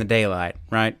be during the daylight,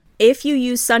 right? If you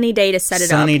use Sunny Day to set it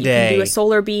Sunny up, you Day. can do a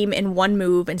solar beam in one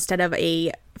move instead of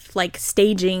a, like,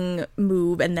 staging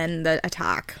move and then the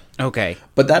attack. Okay,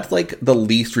 But that's like the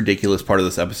least ridiculous part of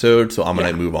this episode, so I'm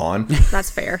going to move on. That's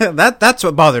fair. that's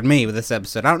what bothered me with this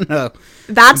episode. I don't know.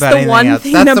 That's about the anything one else.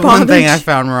 thing That's that the one bothered thing I you.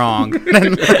 found wrong.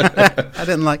 I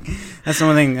didn't like. That's the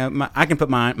one thing I can put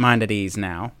my mind at ease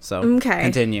now. So Okay.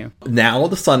 continue. Now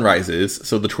the sun rises,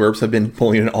 so the twerps have been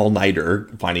pulling an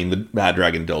all-nighter, finding the Bad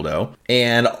Dragon dildo,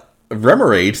 and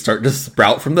Remoraid start to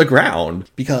sprout from the ground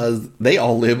because they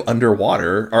all live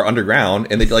underwater or underground,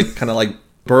 and they like kind of like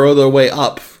burrow their way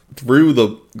up through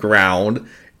the ground,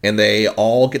 and they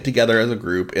all get together as a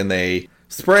group and they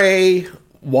spray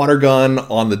water gun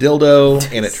on the dildo,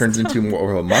 and it turns into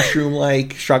more of a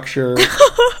mushroom-like structure.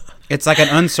 It's like an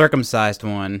uncircumcised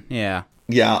one. Yeah,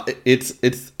 Yeah, it's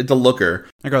a looker.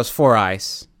 there goes 4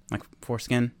 ice, like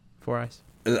foreskin, 4 ice.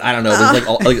 I don't know. There's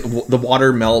like the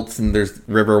water melts and there's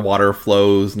river water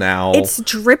flows now. It's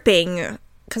dripping,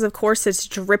 because of course it's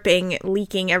dripping,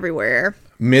 leaking everywhere.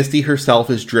 Misty herself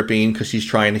is dripping because she's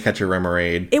trying to catch a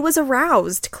Remoraid. It was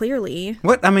aroused, clearly.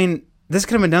 What I mean, this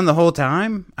could have been done the whole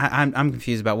time. I'm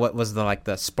confused about what was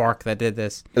the spark that did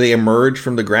this. They emerge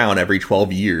from the ground every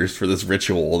 12 years for this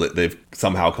ritual that they've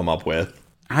somehow come up with.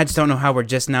 I just don't know how we're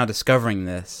just now discovering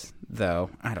this, though.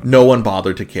 I don't know. No one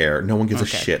bothered to care. No one gives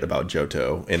Okay. a shit about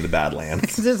Johto in the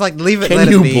Badlands. Just like leave it. Can let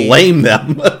you it be. blame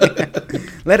them?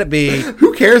 Let it be.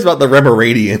 Who cares about the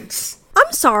Remoradians?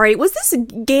 I'm sorry, was this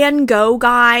Gango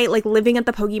guy, like, living at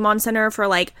the Pokemon Center for,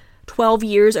 like, 12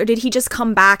 years, or did he just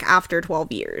come back after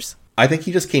 12 years? I think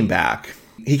he just came back.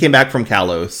 He came back from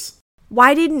Kalos.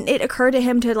 Why didn't it occur to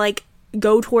him to, like,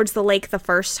 go towards the lake the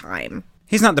first time?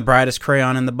 He's not the brightest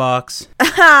crayon in the box.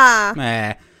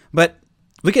 But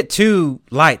we get 2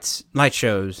 light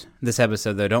shows this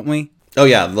episode, though, don't we? Oh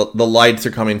yeah, the lights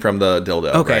are coming from the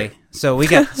dildo. Okay, right? so we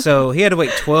got so he had to wait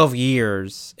 12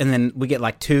 years, and then we get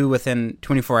like 2 within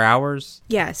 24 hours.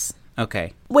 Yes.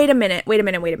 Okay, Wait a minute.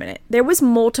 There was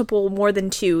more than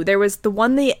 2. There was the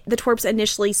one the twerps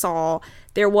initially saw.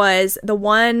 There was the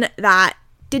one that...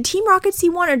 Did Team Rocket see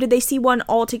one, or did they see one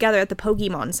all together at the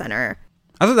Pokemon Center?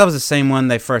 I thought that was the same one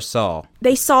they first saw.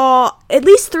 They saw at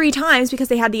least 3 times, because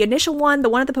they had the initial one, the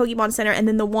one at the Pokemon Center, and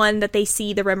then the one that they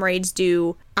see the Remoraids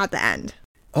do at the end.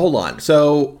 Hold on.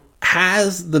 So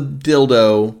has the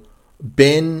dildo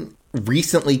been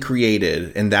recently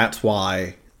created, and that's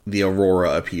why the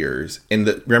Aurora appears? And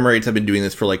the Remoraids have been doing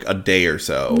this for like a day or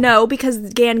so. No,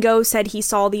 because Gango said he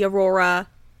saw the Aurora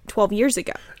 12 years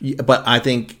ago. Yeah, but I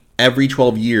think every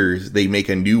 12 years they make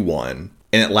a new one,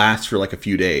 and it lasts for like a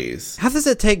few days. How does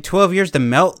it take 12 years to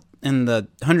melt in the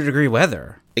 100-degree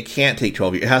weather? It can't take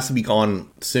 12 years. It has to be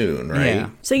gone soon, right? Yeah.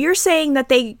 So you're saying that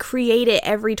they create it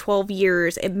every 12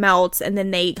 years, it melts, and then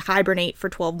they hibernate for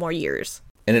 12 more years.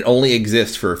 And it only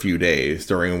exists for a few days,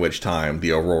 during which time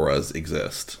the Auroras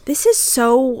exist. This is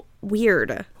so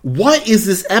weird. What is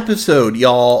this episode,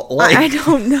 y'all? Like, I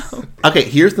don't know. Okay,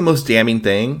 here's the most damning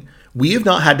thing. We have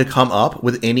not had to come up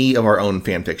with any of our own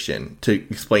fan fiction to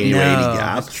explain away any No,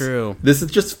 gaps. that's true. This is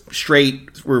just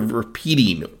straight, we're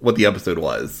repeating what the episode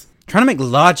was. Trying to make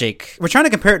logic. We're trying to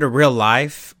compare it to real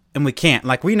life, and we can't.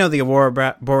 Like, we know the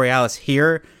Aurora Borealis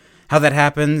here, how that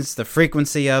happens, the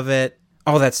frequency of it,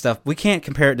 all that stuff. We can't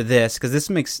compare it to this, because this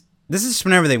is just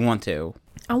whenever they want to.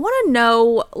 I want to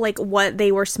know, like, what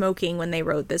they were smoking when they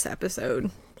wrote this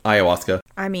episode. Ayahuasca.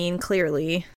 I mean,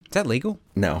 clearly. Is that legal?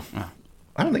 No.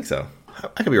 I don't think so.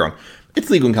 I could be wrong. It's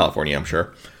legal in California, I'm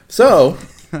sure. So,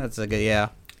 That's a good, yeah.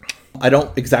 I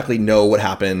don't exactly know what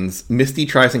happens. Misty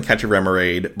tries and catch a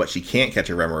Remoraid, but she can't catch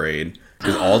a Remoraid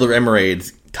because all the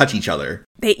Remoraids touch each other.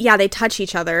 They touch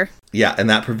each other. Yeah, and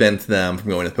that prevents them from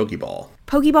going to the Pokeball.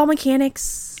 Pokeball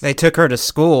mechanics. They took her to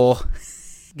school.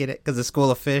 Get it? Because the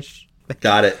school of fish.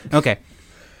 Got it. Okay.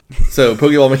 So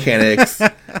Pokeball mechanics,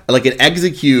 like an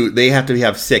Execute, they have to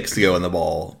have 6 to go in the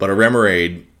ball, but a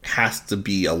Remoraid has to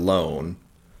be alone.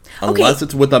 Unless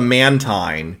it's with a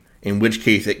Mantine, in which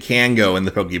case it can go in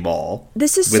the Pokeball.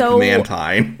 This is with so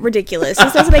Mantine. ridiculous.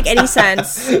 This doesn't make any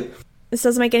sense. This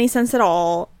doesn't make any sense at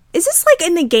all. Is this like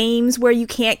in the games where you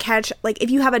can't catch, like if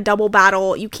you have a double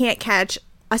battle, you can't catch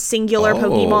a singular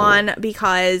Pokemon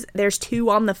because there's 2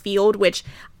 on the field, which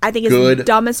I think is the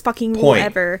dumbest fucking rule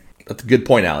ever. That's a good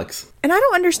point, Alex. And I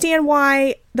don't understand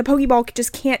why the Pokeball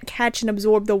just can't catch and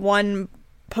absorb the one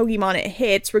Pokemon it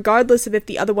hits, regardless of if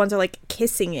the other ones are like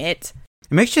kissing it.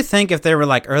 It makes you think if there were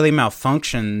like early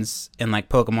malfunctions in like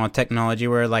Pokemon technology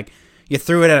where like you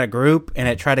threw it at a group and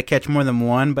it tried to catch more than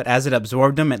one, but as it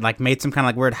absorbed them, it like made some kind of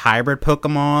like weird hybrid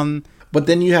Pokemon. But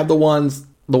then you have the ones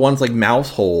like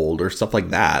Mousehold or stuff like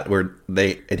that, where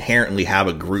they inherently have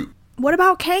a group. What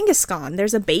about Kangaskhan?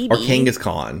 There's a baby. Or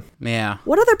Kangaskhan. Yeah.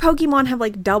 What other Pokemon have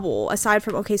like double aside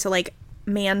from so like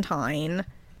Mantine,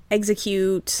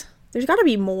 Execute? There's got to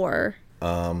be more.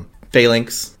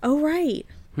 Phalanx. Oh right.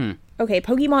 Okay,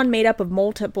 Pokemon made up of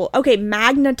multiple. Okay,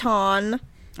 Magneton.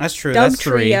 That's true. Doug That's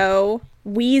 3. Trio.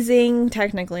 Wheezing,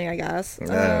 technically, I guess.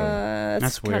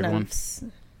 That's a weird one.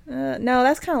 No,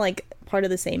 that's kind of like part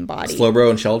of the same body. Slowbro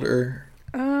and Shelter.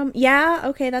 Yeah,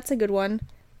 okay, that's a good one.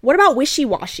 What about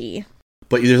Wishy-Washy?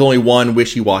 But there's only one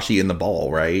Wishy-Washy in the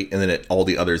ball, right? And then all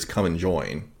the others come and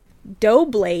join.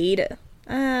 Doughblade.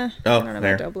 I don't know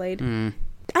there. about Doughblade.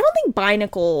 I don't think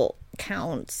Binacle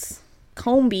counts.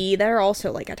 Combee, they're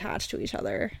also like attached to each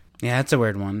other. Yeah, that's a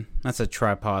weird one. That's a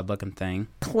tripod looking thing.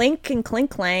 Clink and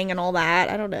Clink Clang and all that.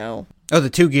 I don't know. Oh, the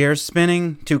 2 gears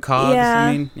spinning? 2 cogs, Yeah.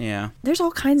 I mean? Yeah. There's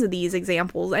all kinds of these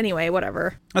examples. Anyway,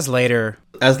 whatever. That's later.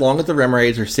 As long as the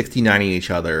Remoraids are 69ing each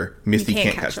other, Misty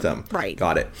can't catch them. Right.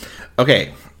 Got it.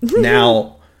 Okay.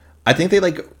 Now, I think they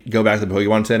like go back to the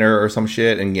Pokemon Center or some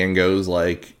shit, and Gengo's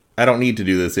like, I don't need to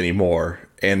do this anymore.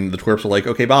 And the twerps are like,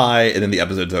 okay, bye. And then the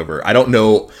episode's over. I don't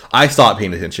know. I stopped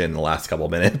paying attention in the last couple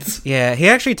minutes. Yeah, he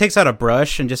actually takes out a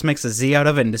brush and just makes a Z out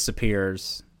of it and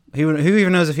disappears. Who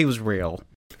even knows if he was real?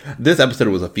 This episode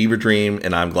was a fever dream,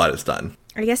 and I'm glad it's done.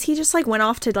 I guess he just like went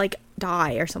off to like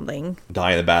die or something.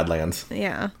 Die in the Badlands.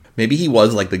 Yeah. Maybe he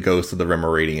was like the ghost of the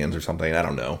Remoradians or something. I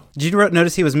don't know. Did you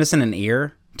notice he was missing an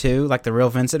ear, too? Like the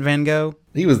real Vincent Van Gogh?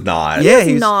 He was not. Yeah,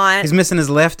 He's not. He's missing his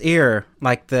left ear,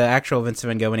 like the actual Vincent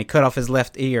Van Gogh, when he cut off his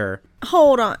left ear.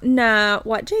 Hold on. No.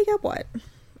 What, Jacob? What?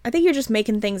 I think you're just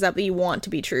making things up that you want to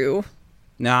be true.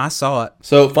 No, I saw it.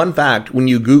 So, fun fact, when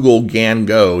you Google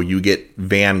Gango, you get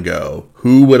Van Gogh.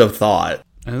 Who would have thought?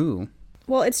 Ooh.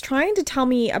 Well, it's trying to tell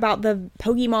me about the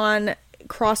Pokemon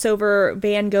crossover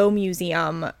Van Gogh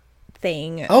Museum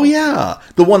thing. Oh, yeah.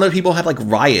 The one that people have like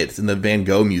riots in the Van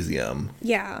Gogh Museum.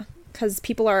 Yeah, because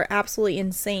people are absolutely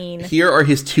insane. Here are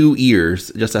his 2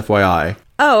 ears, just FYI.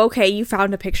 Oh, okay, you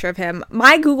found a picture of him.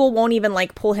 My Google won't even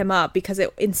like pull him up because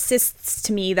it insists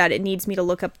to me that it needs me to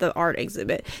look up the art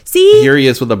exhibit. See? Here he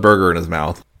is with a burger in his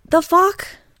mouth. The fuck?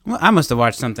 Well, I must have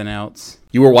watched something else.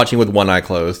 You were watching with one eye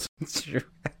closed.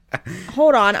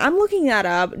 Hold on, I'm looking that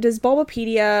up. Does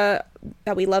Bulbapedia,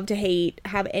 that we love to hate,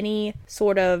 have any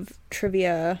sort of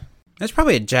trivia? It's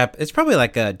probably it's probably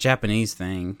like a Japanese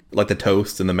thing. Like the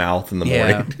toast in the mouth in the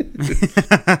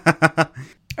morning.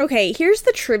 Okay, here's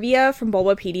the trivia from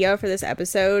Bulbapedia for this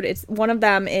episode. One of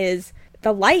them is,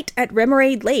 the light at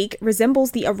Remoraid Lake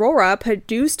resembles the aurora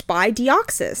produced by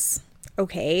Deoxys.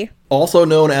 Okay. Also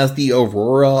known as the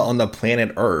aurora on the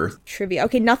planet Earth. Trivia.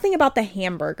 Okay, nothing about the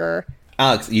hamburger.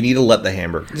 Alex, you need to let the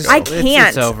hamburger go. I can't.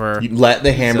 It's over. You let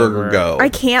the hamburger go. I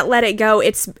can't let it go.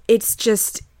 It's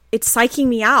just, it's psyching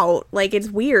me out. Like, it's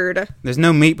weird. There's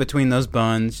no meat between those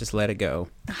buns. Just let it go.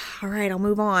 All right, I'll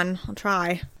move on. I'll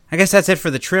try. I guess that's it for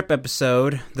the trip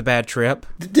episode. The bad trip.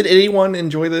 Did anyone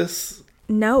enjoy this?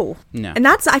 No. No. And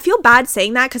I feel bad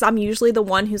saying that because I'm usually the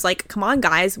one who's like, come on,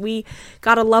 guys, we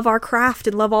gotta love our craft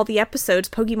and love all the episodes,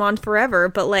 Pokemon forever.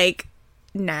 But like,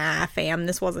 nah, fam,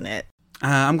 this wasn't it.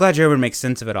 I'm glad you're able to make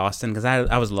sense of it, Austin, because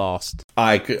I was lost.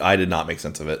 I did not make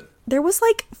sense of it. There was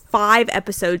like 5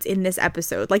 episodes in this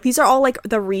episode. Like, these are all like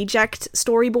the reject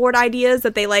storyboard ideas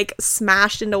that they like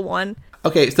smashed into one.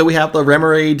 Okay, so we have the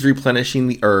Remoraids replenishing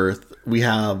the Earth. We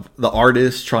have the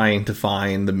artist trying to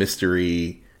find the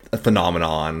mystery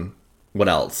phenomenon. What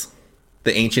else?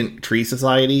 The Ancient Tree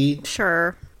Society.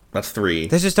 Sure. That's 3.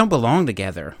 They just don't belong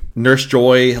together. Nurse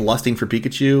Joy lusting for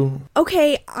Pikachu.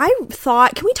 Okay, I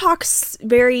thought, can we talk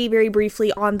very, very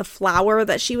briefly on the flower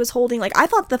that she was holding? Like, I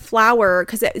thought the flower,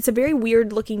 because it's a very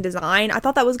weird looking design, I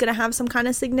thought that was going to have some kind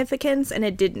of significance, and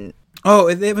it didn't. Oh,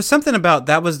 it was something about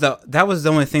that was the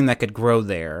only thing that could grow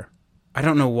there. I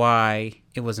don't know why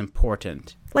it was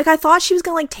important. Like, I thought she was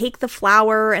going to, like, take the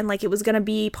flower and, like, it was going to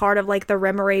be part of, like, the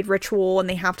Remoraid ritual and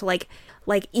they have to, like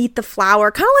eat the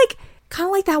flower. Kind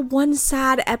of like that one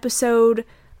sad episode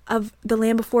of The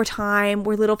Land Before Time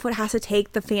where Littlefoot has to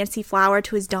take the fancy flower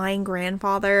to his dying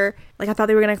grandfather. Like, I thought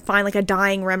they were going to find, like, a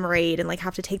dying Remoraid and, like,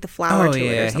 have to take the flower to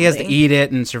it or something. He has to eat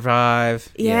it and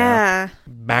survive. Yeah.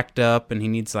 Backed up and he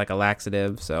needs, like, a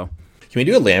laxative, so... Can we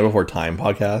do a Land Before Time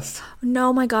podcast?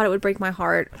 No, my God, it would break my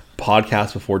heart.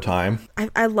 Podcast before time.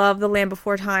 I love The Land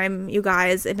Before Time, you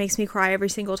guys. It makes me cry every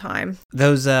single time.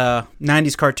 Those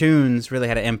 90s cartoons really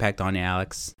had an impact on you,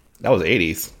 Alex. That was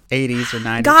 80s. 80s or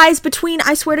 90s. Guys,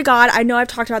 I swear to God, I know I've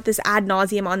talked about this ad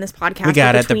nauseum on this podcast. We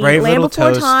got it. The Brave Little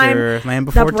Toaster. Land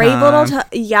Before Time.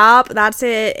 Yup, that's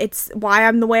it. It's why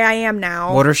I'm the way I am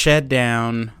now. Watershed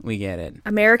Down. We get it.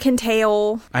 American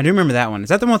Tail. I do remember that one. Is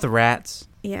that the one with the rats?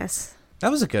 Yes. That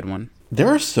was a good one. There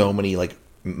are so many, like,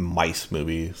 mice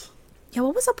movies. Yeah,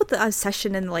 what was up with the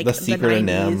obsession in, like, The Secret of 90s?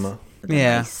 NIMH.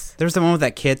 Yeah. Mice. There's the one with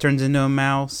that kid turns into a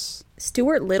mouse.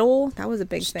 Stuart Little? That was a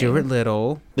big thing. Stuart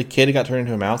Little. The kid who got turned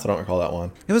into a mouse? I don't recall that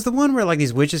one. It was the one where, like,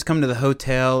 these witches come to the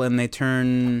hotel and they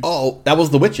turn... Oh, that was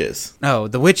The Witches. Oh,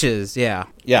 the witches, yeah.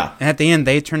 Yeah. And at the end,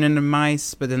 they turn into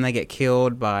mice, but then they get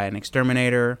killed by an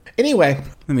exterminator. Anyway.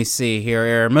 Let me see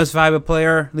here. Most valuable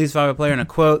player, least valuable player, and a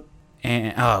quote.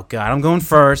 And, oh, God, I'm going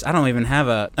first. I don't even have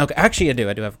a... Okay, actually, I do.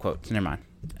 I do have a quote. So never mind.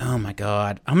 Oh, my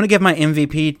God. I'm going to give my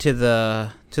MVP to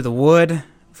the wood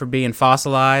for being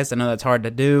fossilized. I know that's hard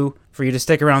to do. For you to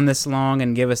stick around this long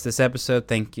and give us this episode,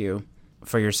 thank you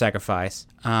for your sacrifice.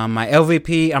 My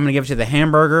LVP, I'm going to give it to the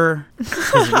hamburger.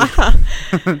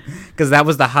 Because that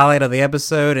was the highlight of the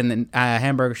episode, and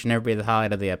hamburger should never be the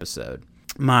highlight of the episode.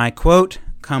 My quote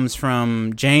comes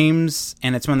from James,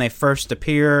 and it's when they first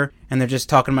appear, and they're just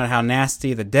talking about how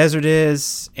nasty the desert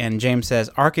is, and James says,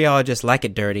 archaeologists like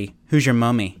it dirty. Who's your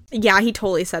mummy? Yeah, he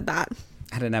totally said that.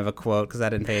 I didn't have a quote because I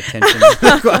didn't pay attention.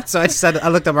 So I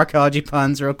looked up archaeology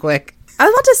puns real quick. I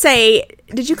was about to say,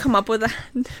 did you come up with that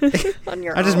on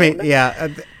your own? I just made,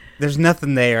 there's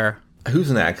nothing there.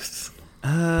 Who's next?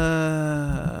 Alex.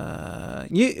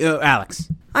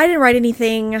 I didn't write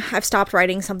anything. I've stopped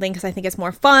writing something because I think it's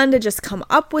more fun to just come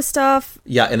up with stuff.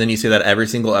 Yeah, and then you say that every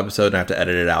single episode and I have to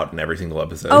edit it out in every single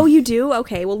episode. Oh, you do?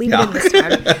 Okay, we'll leave it in this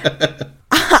time.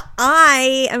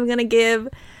 I am going to give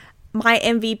my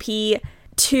MVP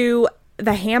to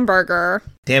the hamburger.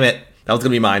 Damn it. That was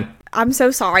going to be mine. I'm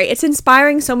so sorry. It's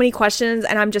inspiring so many questions,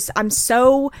 and I'm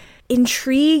so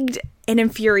intrigued and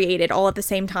infuriated all at the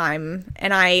same time.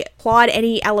 And I applaud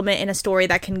any element in a story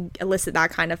that can elicit that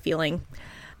kind of feeling.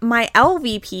 My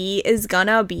LVP is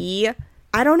gonna be,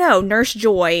 I don't know, Nurse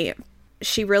Joy.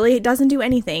 She really doesn't do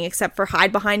anything except for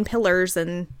hide behind pillars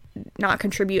and not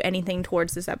contribute anything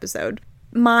towards this episode.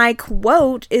 My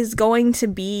quote is going to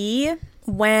be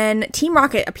when Team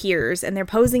Rocket appears and they're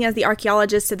posing as the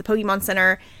archaeologists at the Pokemon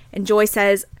Center, and Joy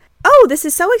says, "Oh, this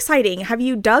is so exciting. Have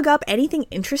you dug up anything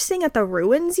interesting at the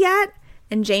ruins yet?"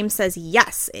 And James says,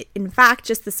 "Yes. In fact,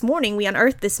 just this morning we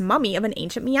unearthed this mummy of an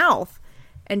ancient Meowth."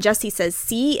 And Justy says,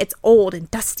 "See, it's old and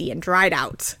dusty and dried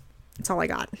out." That's all I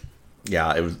got.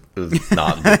 Yeah, it was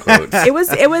not good quotes.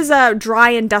 It was a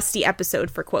dry and dusty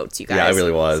episode for quotes, you guys. Yeah, it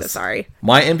really was. So sorry.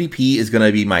 My MVP is going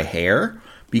to be my hair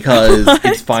because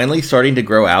it's finally starting to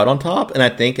grow out on top, and I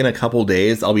think in a couple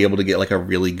days I'll be able to get like a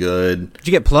really good Did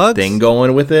you get plugs? thing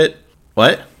going with it.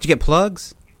 What? Did you get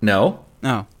plugs? No.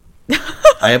 No.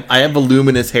 I have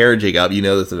voluminous hair, Jacob. You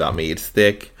know this about me. It's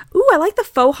thick. Ooh, I like the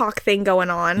faux hawk thing going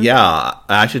on. Yeah,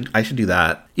 I should do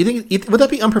that. You think would that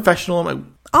be unprofessional?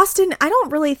 Austin, I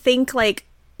don't really think like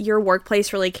your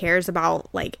workplace really cares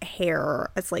about like hair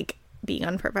as like being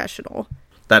unprofessional.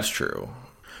 That's true.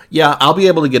 Yeah, I'll be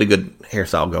able to get a good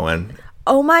hairstyle going.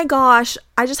 Oh my gosh,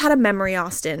 I just had a memory,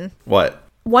 Austin. What?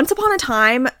 Once upon a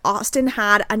time, Austin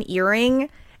had an earring,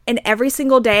 and every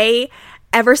single day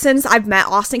ever since I've met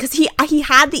Austin, because he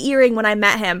had the earring when I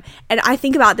met him, and I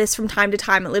think about this from time to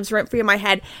time. It lives rent free in my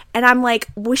head, and I'm like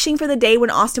wishing for the day when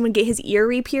Austin would get his ear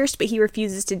re-pierced, but he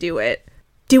refuses to do it.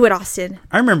 Do it, Austin.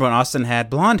 I remember when Austin had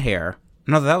blonde hair.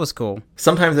 I know that was cool.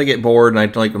 Sometimes I get bored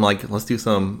and I'm like, let's do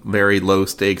some very low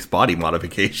stakes body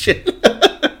modification.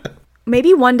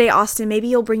 Maybe one day, Austin, maybe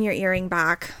you'll bring your earring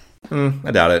back.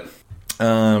 I doubt it.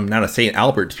 Not a St.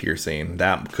 Albert's piercing.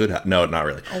 That could no, not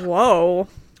really. Whoa.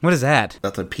 What is that?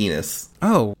 That's a penis.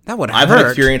 Oh, that would hurt. I've had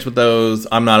experience with those.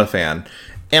 I'm not a fan.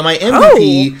 And my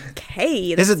MVP,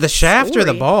 Okay. Is it the shaft or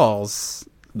the balls?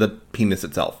 the penis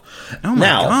itself. Oh my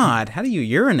Now, god, how do you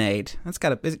urinate? That's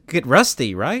gotta get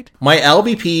rusty, right? my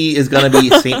LVP is going to be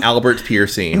St. Albert's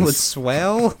piercings. It would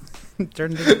swell.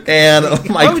 Turn to... And Why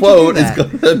my would you quote do is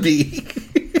that? going to be...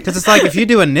 Because it's like if you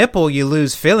do a nipple, you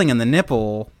lose feeling in the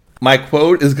nipple. My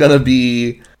quote is going to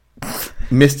be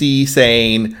Misty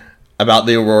saying about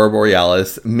the Aurora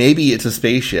Borealis, maybe it's a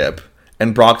spaceship.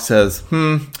 And Brock says,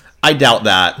 I doubt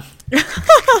that.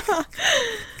 It's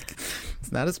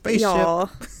not a spaceship.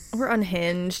 Y'all, we're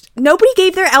unhinged. Nobody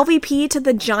gave their LVP to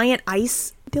the giant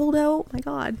ice dildo. Oh my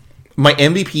god. My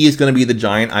MVP is going to be the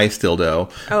giant ice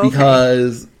dildo. Oh, okay.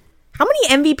 Because How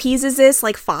many MVPs is this?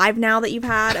 Like 5 now that you've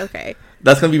had? Okay.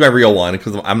 that's going to be my real one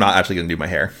because I'm not actually going to do my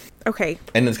hair. Okay.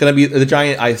 And it's going to be the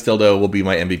giant ice dildo will be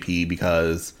my MVP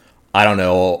because, I don't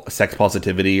know, sex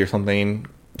positivity or something.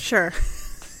 Sure.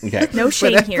 Okay. No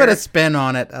shame here. Put a spin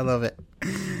on it. I love it.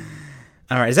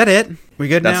 All right, is that it? We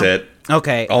good now? That's it.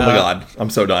 Okay. Oh my god, I'm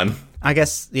so done. I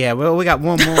guess, yeah, well, we got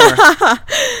one more.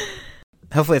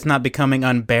 Hopefully it's not becoming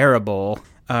unbearable.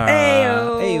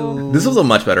 Ayo. This was a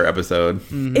much better episode.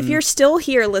 If you're still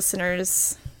here,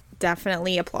 listeners,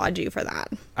 definitely applaud you for that.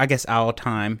 I guess I'll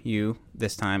time you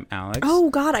this time, Alex. Oh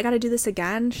god, I gotta do this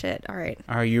again? Shit. All right.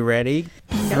 Are you ready?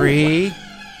 3,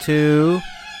 2,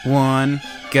 1,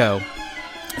 go.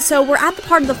 So we're at the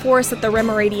part of the forest that the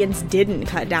Remeradians didn't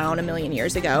cut down a million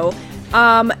years ago.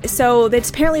 So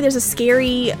apparently there's a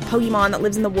scary Pokemon that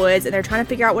lives in the woods, and they're trying to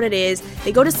figure out what it is.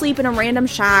 They go to sleep in a random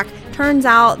shack. Turns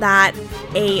out that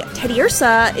a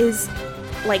Teddiursa is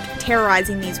like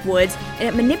terrorizing these woods, and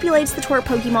it manipulates the Torque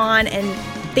Pokemon and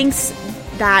thinks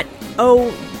that,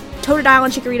 Totodile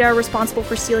and Chikorita are responsible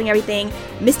for stealing everything.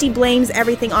 Misty blames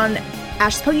everything on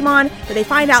Ash's Pokemon, but they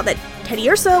find out that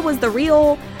Teddiursa was the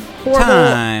real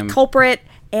horrible culprit,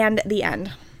 and the end.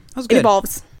 That was good. It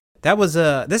evolves. That was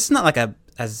this is not like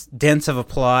as dense of a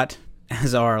plot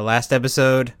as our last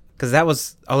episode, because that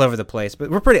was all over the place, but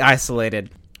we're pretty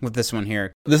isolated with this one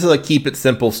here. This is a keep it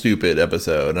simple, stupid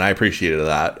episode, and I appreciated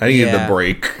that. I needed a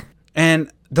break.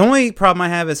 And the only problem I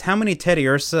have is how many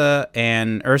Teddiursa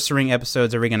and Ursaring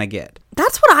episodes are we going to get?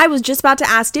 That's what I was just about to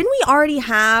ask. Didn't we already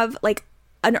have like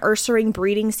an Ursaring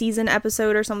breeding season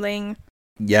episode or something?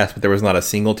 Yes, but there was not a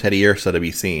single Teddiursa to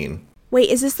be seen. Wait,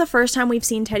 is this the first time we've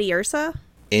seen Teddiursa?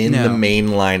 In the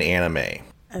mainline anime.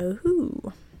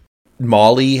 Oh.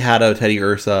 Molly had a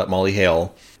Teddiursa, Molly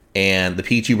Hale, and the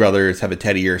Peachy brothers have a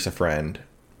Teddiursa friend.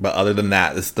 But other than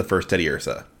that, this is the first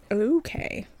Teddiursa.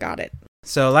 Okay, got it.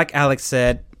 So like Alex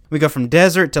said, we go from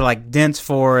desert to like dense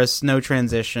forest, no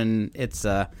transition. It's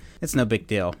no big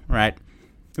deal, right?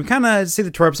 We kind of see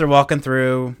the twerps are walking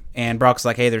through, and Brock's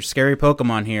like, hey, there's scary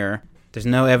Pokemon here. There's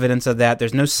no evidence of that.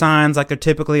 There's no signs like there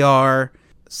typically are.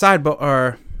 Side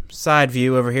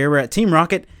view over here. We're at Team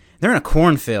Rocket. They're in a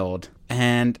cornfield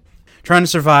and trying to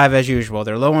survive as usual.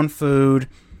 They're low on food.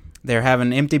 They're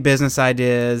having empty business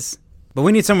ideas. But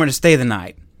we need somewhere to stay the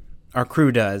night. Our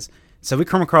crew does. So we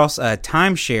come across a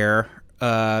timeshare,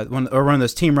 one of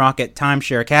those Team Rocket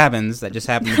timeshare cabins that just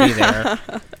happen to be there.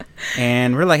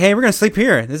 And we're like, hey, we're going to sleep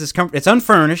here. This is it's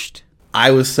unfurnished.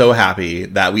 I was so happy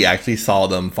that we actually saw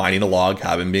them finding a log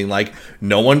cabin, being like,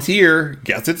 no one's here.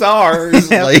 Guess it's ours.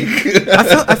 Like,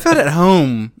 I felt at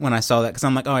home when I saw that, because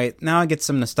I'm like, all right, now I get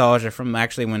some nostalgia from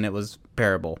actually when it was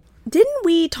bearable. Didn't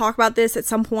we talk about this at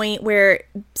some point where,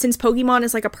 since Pokemon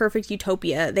is like a perfect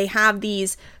utopia, they have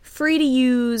these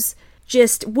free-to-use,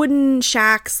 just wooden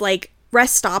shacks, like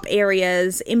rest stop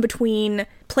areas in between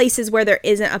places where there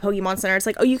isn't a Pokemon Center. It's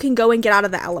like, you can go and get out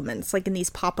of the elements, like in these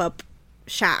pop-up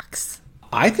shacks.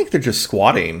 I think they're just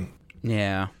squatting.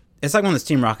 Yeah. It's like one of those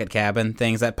Team Rocket cabin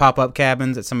things, that pop-up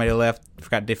cabins that somebody left,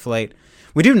 forgot to deflate.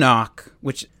 We do knock,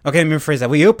 which, okay, let me rephrase that.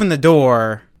 We open the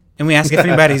door, and we ask if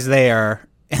anybody's there,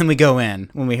 and we go in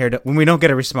when we don't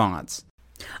get a response.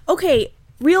 Okay,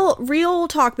 real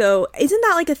talk though. Isn't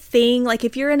that like a thing? Like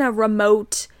if you're in a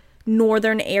remote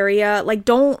northern area, like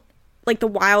the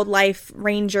wildlife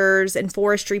rangers and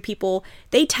forestry people,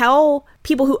 they tell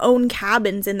people who own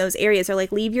cabins in those areas, they're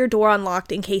like, leave your door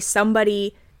unlocked in case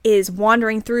somebody is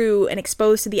wandering through and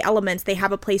exposed to the elements. They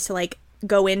have a place to like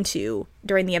go into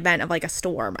during the event of like a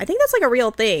storm. I think that's like a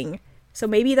real thing. So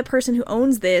maybe the person who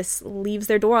owns this leaves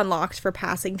their door unlocked for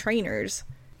passing trainers.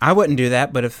 I wouldn't do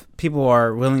that, but if people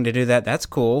are willing to do that, that's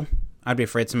cool. I'd be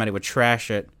afraid somebody would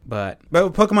trash it, but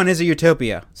Pokemon is a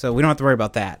utopia, so we don't have to worry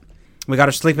about that. We got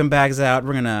our sleeping bags out.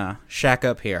 We're going to shack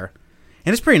up here.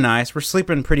 And it's pretty nice. We're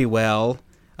sleeping pretty well.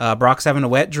 Brock's having a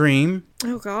wet dream.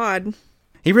 Oh, God.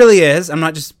 He really is. I'm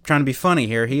not just trying to be funny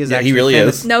here. He is Yeah, actually he really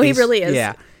is. No, he really is.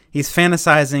 Yeah. He's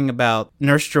fantasizing about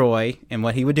Nurse Joy and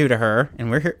what he would do to her,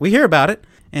 and we hear about it.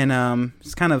 And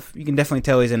it's kind of, you can definitely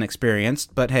tell he's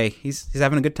inexperienced, but hey, he's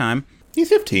having a good time. He's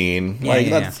 15.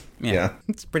 Yeah.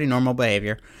 It's pretty normal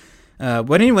behavior.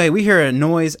 But anyway, we hear a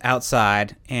noise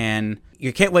outside, and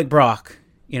you can't wake Brock.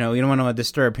 You know, you don't want to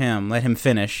disturb him. Let him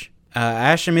finish.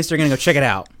 Ash and Misty are going to go check it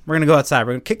out. We're going to go outside.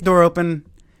 We're going to kick the door open,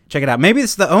 check it out. Maybe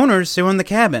it's the owners who own the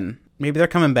cabin. Maybe they're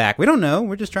coming back. We don't know.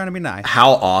 We're just trying to be nice.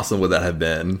 How awesome would that have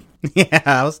been?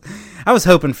 Yeah, I was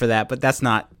hoping for that, but that's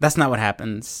not what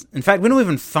happens. In fact, we don't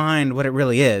even find what it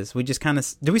really is. We just kind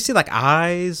of, do we see like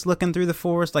eyes looking through the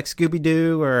forest like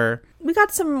Scooby-Doo, or We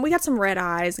got some red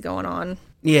eyes going on.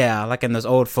 yeah, like in those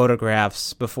old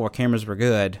photographs before cameras were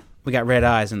good. We got red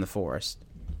eyes in the forest.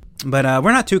 But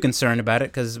we're not too concerned about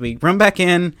it because we run back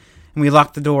in and we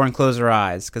lock the door and close our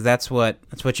eyes, because that's what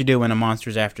you do when a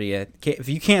monster's after you. If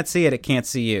you can't see it, it can't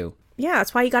see you. Yeah,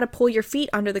 that's why you got to pull your feet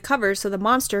under the covers so the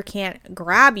monster can't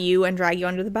grab you and drag you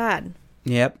under the bed.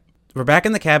 Yep. We're back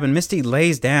in the cabin. Misty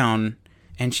lays down,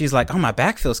 and she's like, oh, my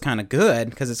back feels kind of good,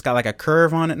 because it's got like a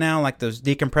curve on it now, like those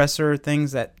decompressor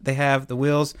things that they have, the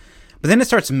wheels. But then it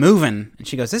starts moving, and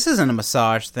she goes, this isn't a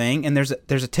massage thing, and there's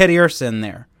a Teddy Ursa in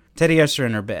there. Teddy Ursa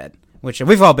in her bed, which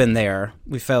we've all been there.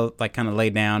 We felt like kind of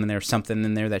laid down, and there's something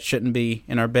in there that shouldn't be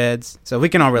in our beds. So we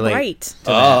can all relate. Right.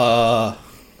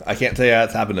 I can't tell you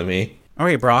that's happened to me.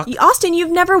 Okay, Brock. Austin,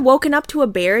 you've never woken up to a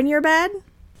bear in your bed?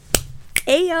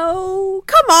 Ayo.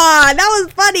 Come on. That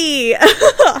was funny.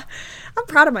 I'm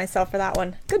proud of myself for that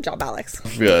one. Good job, Alex.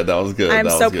 Good. That was good. I'm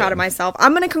That so was proud good. of myself.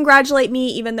 I'm going to congratulate me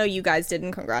even though you guys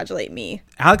didn't congratulate me.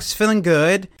 Alex is feeling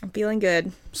good. I'm feeling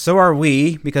good. So are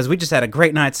we, because we just had a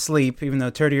great night's sleep, even though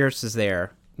Teddy Ursa's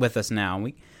there with us now.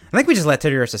 I think we just let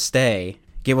Teddy Ursa stay,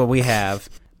 get what we have.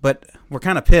 But we're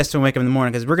kind of pissed when we wake up in the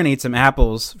morning because we're going to eat some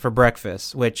apples for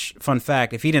breakfast, which, fun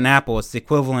fact, if you eat an apple, it's the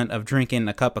equivalent of drinking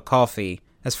a cup of coffee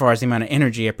as far as the amount of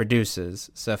energy it produces.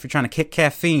 So if you're trying to kick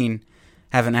caffeine,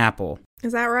 have an apple.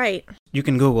 Is that right? You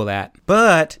can Google that.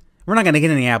 But we're not going to get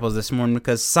any apples this morning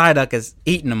because Psyduck is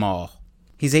eating them all.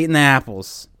 He's eating the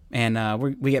apples. And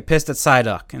we get pissed at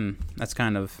Psyduck, and that's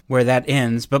kind of where that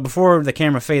ends. But before the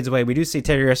camera fades away, we do see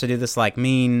Teddy Ursa do this, like,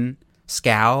 mean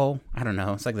scowl. I don't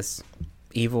know. It's like this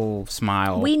evil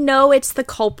smile. We know it's the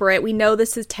culprit. We know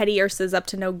this is Teddy Ursa's up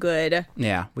to no good.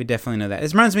 Yeah, we definitely know that.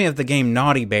 It reminds me of the game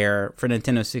Naughty Bear for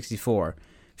Nintendo 64,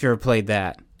 if you ever played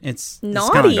that. It's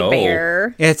Naughty kinda,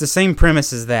 Bear? Yeah, it's the same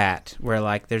premise as that, where,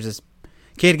 like, there's this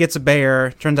kid gets a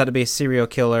bear, turns out to be a serial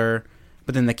killer,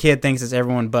 but then the kid thinks it's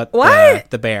everyone but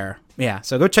the bear. Yeah,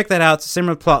 so go check that out. It's a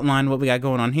similar plot line, what we got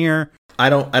going on here. I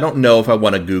don't know if I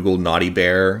want to Google Naughty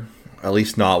Bear. At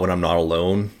least not when I'm not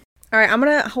alone. All right,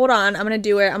 hold on. I'm going to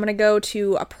do it. I'm going to go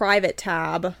to a private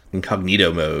tab.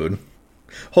 Incognito mode.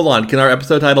 Hold on, can our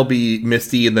episode title be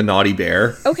Misty and the Naughty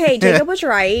Bear? Okay, Jacob was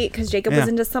right, because Jacob was Yeah.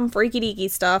 into some freaky-deaky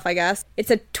stuff, I guess.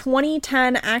 It's a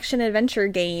 2010 action-adventure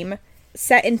game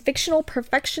set in fictional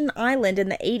Perfection Island in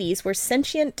the 80s where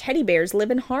sentient teddy bears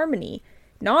live in harmony.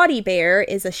 Naughty Bear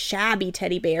is a shabby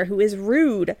teddy bear who is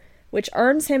rude, which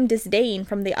earns him disdain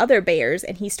from the other bears,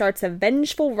 and he starts a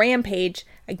vengeful rampage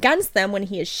against them when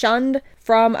he is shunned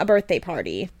from a birthday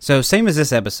party. So same as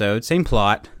this episode, same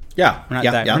plot. Yeah,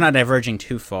 We're not diverging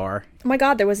too far. Oh my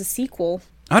god, there was a sequel.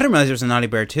 I didn't realize there was a Naughty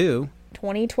Bear 2.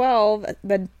 2012.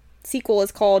 The sequel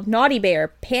is called Naughty Bear,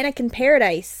 Panic in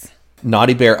Paradise.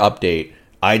 Naughty Bear update.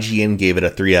 IGN gave it a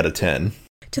 3 out of 10.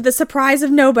 To the surprise of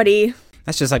nobody.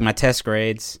 That's just like my test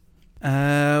grades.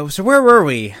 So where were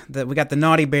we? We got the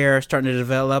Naughty Bear starting to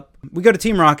develop. We go to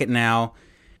Team Rocket now.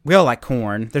 We all like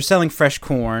corn. They're selling fresh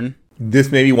corn.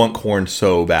 This made me want corn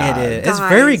so bad. It is. It's Guys.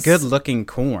 very good looking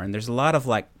corn. There's a lot of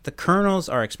like, the kernels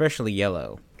are especially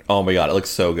yellow. Oh my god, it looks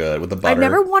so good with the butter. I've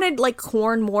never wanted like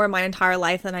corn more in my entire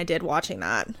life than I did watching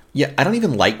that. Yeah, I don't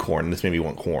even like corn. This made me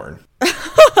want corn.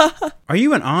 Are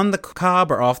you an on the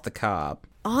cob or off the cob?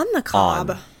 On the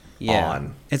cob. On. Yeah.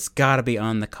 On. It's gotta be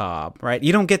on the cob, right?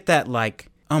 You don't get that like,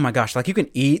 oh my gosh, like you can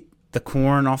eat the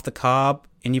corn off the cob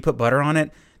and you put butter on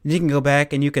it. You can go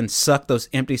back and you can suck those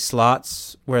empty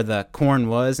slots where the corn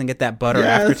was and get that butter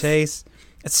Yes. aftertaste.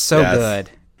 It's so Yes.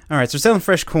 good. All right, so they're selling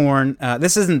fresh corn.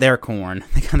 This isn't their corn.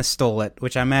 They kind of stole it,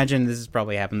 which I imagine this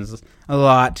probably happens a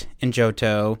lot in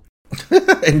Johto.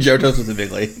 And Johto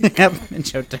specifically. Yep, in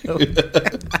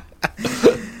Johto.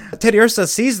 Teddy Ursa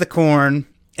sees the corn,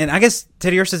 and I guess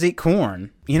Teddy Ursa's eat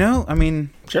corn. You know? I mean,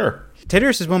 Sure. Teddy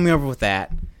Ursa's won me over with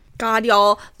that. God,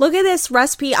 y'all, look at this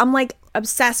recipe. I'm like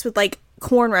obsessed with like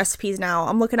corn recipes now.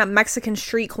 I'm looking at Mexican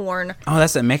street corn. Oh,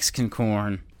 that's a Mexican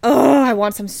corn. Oh, I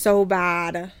want some so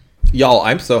bad. Y'all,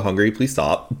 I'm so hungry. Please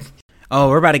stop. Oh,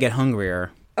 we're about to get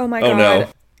hungrier. Oh my Oh, god. no.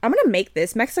 I'm gonna make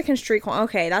this Mexican street corn.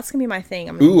 Okay, that's gonna be my thing.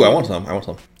 Ooh, I want some. I want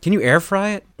some. Can you air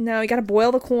fry it? No, you gotta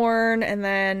boil the corn, and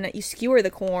then you skewer the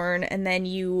corn, and then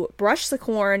you brush the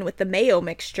corn with the mayo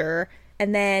mixture,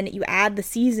 and then you add the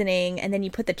seasoning, and then you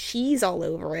put the cheese all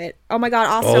over it. Oh my god,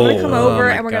 Austin, I'm gonna come Oh over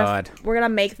my and God. we're gonna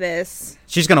make this.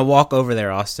 She's gonna walk over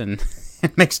there, Austin,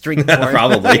 and make street corn.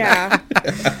 Probably. Yeah.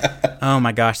 Oh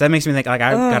my gosh, that makes me think like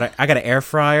I got an air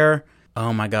fryer.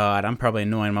 Oh my god, I'm probably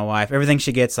annoying my wife. Everything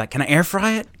she gets, like, can I air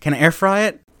fry it? Can I air fry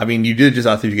it? I mean, you did just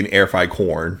ask if you can air fry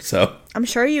corn, so. I'm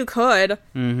sure you could.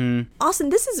 Mm-hmm. Austin,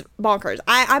 this is bonkers.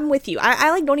 I'm with you.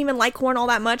 I like don't even like corn all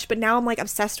that much, but now I'm like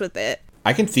obsessed with it.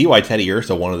 I can see why Teddy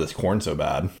Urso wanted this corn so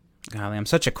bad. Golly, I'm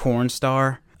such a corn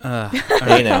star.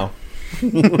 Hey now.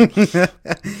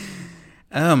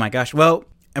 Oh my gosh. Well,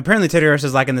 apparently Teddy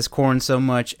Ursa's liking this corn so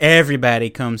much, everybody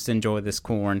comes to enjoy this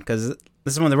corn, because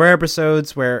this is one of the rare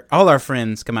episodes where all our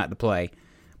friends come out to play.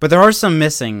 But there are some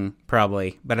missing,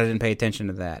 probably, but I didn't pay attention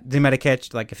to that. Did anybody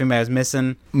catch, like, if anybody was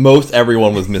missing? Most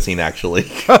everyone was missing, actually.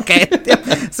 Okay.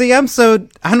 See, I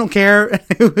don't care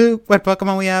what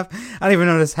Pokemon we have. I don't even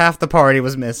notice half the party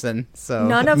was missing. So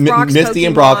None of Brock's Misty Pokemon.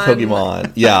 and Brock's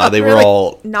Pokemon. Yeah, they were Really,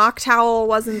 all... Noctowl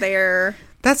wasn't there.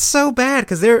 That's so bad,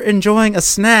 because they're enjoying a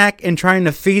snack and trying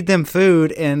to feed them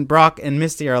food, and Brock and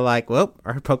Misty are like, well,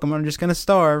 our Pokemon are just going to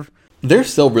starve. They're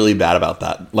still really bad about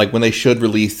that. Like, when they should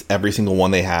release every single one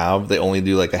they have, they only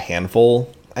do, like, a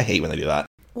handful. I hate when they do that.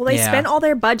 Well, they Yeah. spent all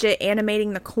their budget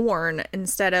animating the corn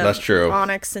instead of That's true.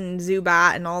 Onix and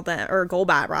Zubat and all that, or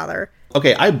Golbat rather.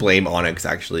 Okay, I blame Onyx,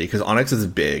 actually, because Onyx is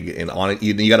big, and Onyx,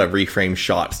 you gotta reframe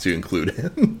shots to include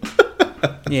him.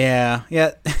 Yeah.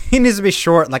 He needs to be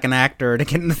short like an actor to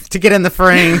get in the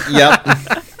frame. Yep.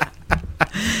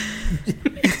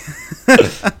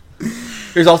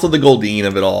 There's also the Goldeen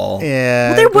of it all.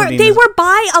 Yeah. They Goldeen were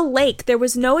by a lake. There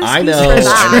was no excuse I know, for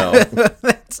that. I know.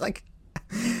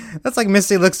 That's like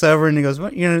Misty looks over and he goes,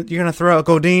 "What? You're gonna throw a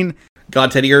Goldeen?"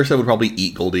 God, Teddy Ursa would probably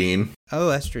eat Goldeen. Oh,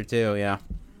 that's true too. Yeah.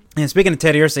 And speaking of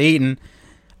Teddy Ursa eating,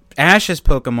 Ash's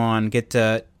Pokemon get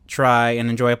to try and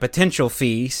enjoy a potential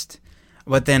feast,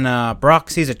 but then Brock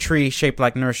sees a tree shaped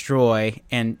like Nurse Joy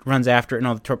and runs after it, and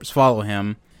all the Torps follow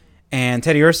him. And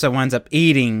Teddy Ursa winds up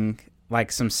eating like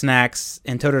some snacks,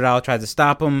 and Totodile tries to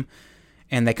stop him.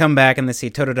 And they come back and they see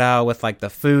Totodile with like the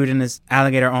food in his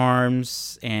alligator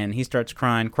arms, and he starts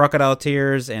crying crocodile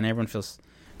tears, and everyone feels,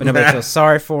 but nobody feels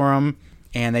sorry for him.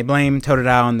 And they blame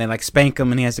Totodile and they like spank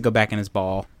him, and he has to go back in his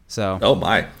ball. So Oh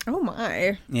my. Oh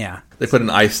my. yeah, They put an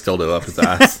ice dildo up his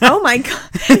ass. Oh my god.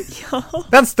 Yo.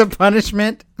 that's the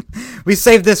punishment. We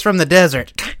saved this from the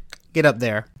desert. Get up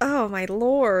there. Oh my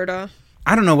lord. I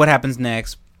don't know what happens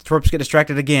next. Twerps get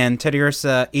distracted again. Teddy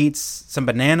Ursa eats some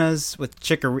bananas with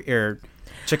Chikorita.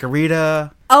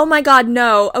 Oh my god,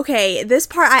 no. Okay, this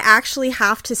part I actually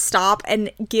have to stop and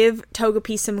give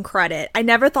Togepi some credit. I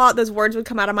never thought those words would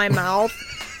come out of my mouth.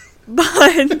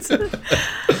 But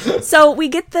so we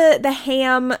get the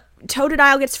ham.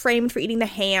 Totodile gets framed for eating the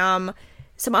ham.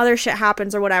 Some other shit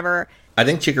happens or whatever. I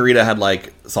think Chikorita had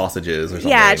like sausages or something.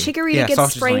 Yeah, Chikorita Yeah, gets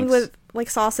sausage framed links. with like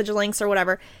sausage links or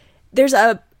whatever. There's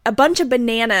a bunch of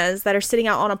bananas that are sitting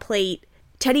out on a plate.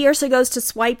 Teddy Ursa goes to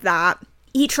swipe that.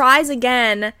 He tries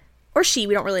again, or she,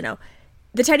 we don't really know.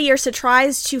 The Teddy Ursa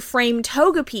tries to frame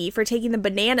Togepi for taking the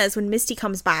bananas when Misty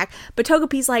comes back, but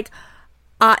Togepi's like,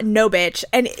 no bitch.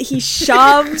 And he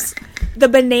shoves the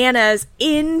bananas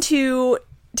into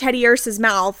Teddy Ursa's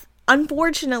mouth.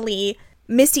 Unfortunately,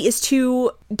 Misty is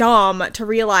too dumb to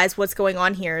realize what's going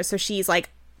on here, so she's like,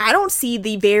 I don't see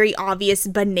the very obvious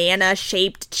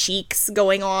banana-shaped cheeks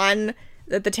going on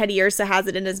that the Teddy Ursa has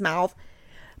it in his mouth.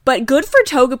 But good for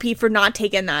Togepi for not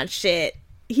taking that shit.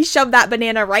 He shoved that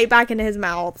banana right back into his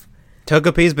mouth.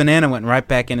 Togepi's banana went right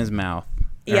back in his mouth.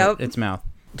 Yep. Its mouth.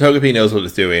 Togepi knows what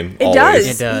it's doing. It always. does.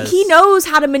 It does. He knows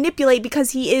how to manipulate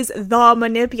because he is the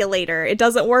manipulator. It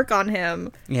doesn't work on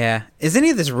him. Yeah. Is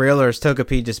any of this real, or is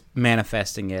Togepi just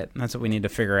manifesting it? That's what we need to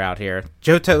figure out here.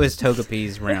 Johto is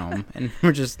Togepi's realm, and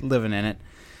we're just living in it.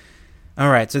 All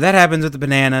right, so that happens with the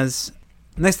bananas.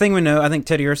 Next thing we know, I think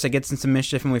Teddy Ursa gets in some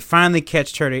mischief, and we finally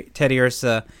catch Teddy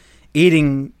Ursa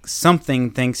eating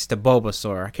something thanks to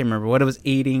Bulbasaur. I can't remember what it was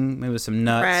eating. Maybe it was some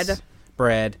nuts.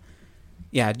 Bread.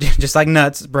 Yeah, just like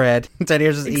nuts, bread. Teddy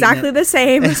Ursa's Exactly eating the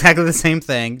same. Exactly the same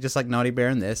thing, just like Naughty Bear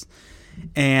in this.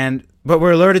 But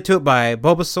we're alerted to it by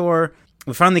Bulbasaur.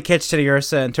 We finally catch Teddy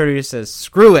Ursa, and Teddy Ursa says,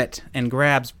 "Screw it," and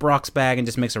grabs Brock's bag and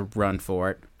just makes a run for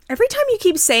it. Every time you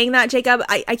keep saying that, Jacob,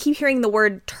 I keep hearing the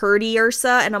word Turdy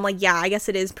Ursa, and I'm like, yeah, I guess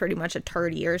it is pretty much a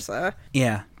Turdy Ursa.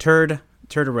 Yeah,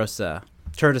 Turdarosa.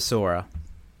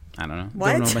 I don't know.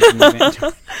 What? Don't know much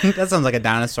that sounds like a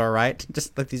dinosaur, right?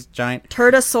 Just like these giant...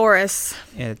 Turtosaurus.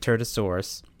 Yeah,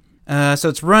 Turtosaurus. So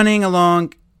it's running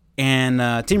along,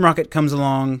 and Team Rocket comes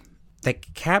along. They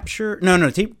capture... No,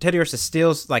 Teddy Ursa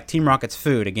steals, like, Team Rocket's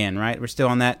food again, right? We're still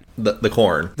on that... The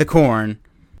corn. The corn.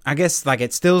 I guess, like,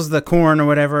 it steals the corn or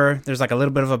whatever. There's, like, a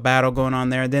little bit of a battle going on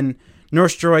there. Then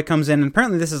Nurse Joy comes in, and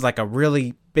apparently this is, like, a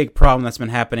really big problem that's been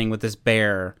happening with this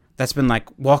bear that's been, like,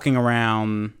 walking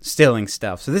around stealing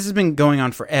stuff. So this has been going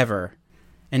on forever,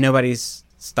 and nobody's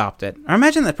stopped it. I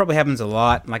imagine that probably happens a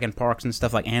lot, like in parks and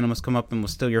stuff, like animals come up and will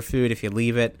steal your food if you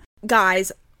leave it.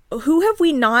 Guys, who have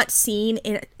we not seen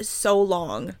in so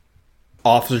long?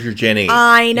 Officer Jenny.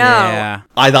 I know. Yeah.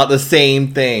 I thought the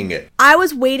same thing. I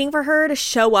was waiting for her to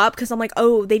show up because I'm like,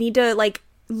 oh, they need to, like,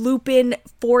 loop in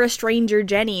Forest Ranger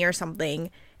Jenny or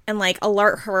something and, like,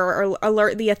 alert her or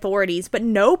alert the authorities. But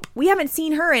nope, we haven't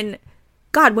seen her in...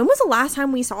 God, when was the last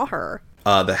time we saw her?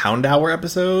 The Houndour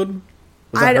episode?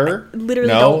 Was that her? I literally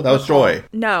no, don't that was recall. Joy.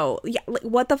 No. Yeah, like,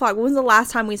 what the fuck? When was the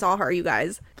last time we saw her, you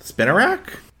guys?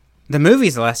 Spinnerack? The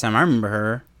movie's the last time I remember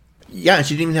her. Yeah, and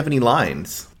she didn't even have any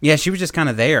lines. Yeah, she was just kind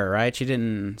of there, right? She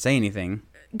didn't say anything.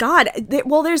 God,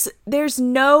 there's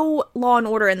no law and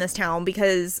order in this town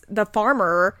because the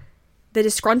farmer, the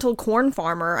disgruntled corn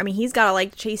farmer, I mean, he's got to,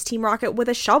 like, chase Team Rocket with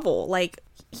a shovel. Like,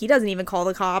 he doesn't even call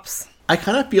the cops. I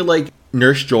kind of feel like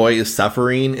Nurse Joy is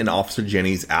suffering in Officer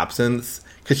Jenny's absence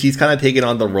because she's kind of taken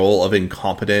on the role of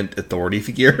incompetent authority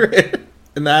figure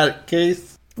in that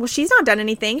case. Well, she's not done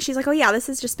anything. She's like, oh yeah, this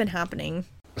has just been happening.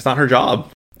 It's not her job.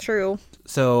 True.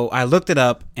 So I looked it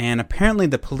up, and apparently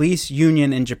the police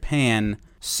union in Japan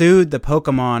sued the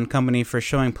Pokemon company for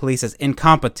showing police as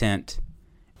incompetent.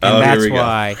 And here that's we go.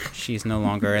 why she's no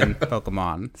longer in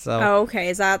Pokemon. So, Oh, okay.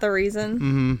 Is that the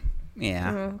reason?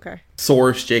 yeah. Oh, okay.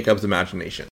 Source Jacob's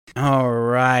imagination.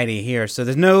 Alrighty, here. So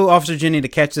there's no Officer Jenny to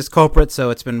catch this culprit, so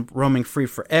it's been roaming free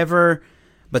forever.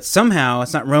 But somehow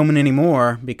it's not roaming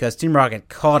anymore because Team Rocket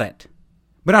caught it.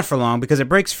 But not for long, because it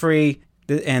breaks free,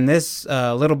 and this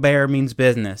little bear means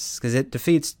business, because it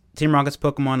defeats Team Rocket's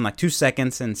Pokemon in like 2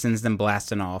 seconds and sends them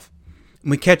blasting off.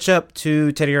 We catch up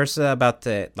to Teddy Ursa about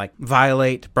to, like,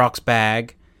 violate Brock's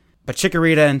bag, but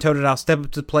Chikorita and Totodile step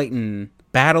up to the plate and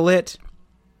battle it,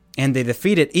 and they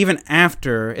defeat it even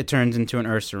after it turns into an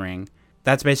Ursa ring.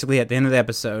 That's basically at the end of the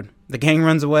episode. The gang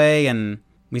runs away, and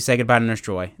we say goodbye to Nurse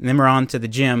Joy. And then we're on to the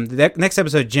gym. The next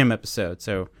episode, gym episode,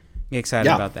 so get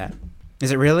excited about that.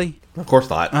 Is it really? Of course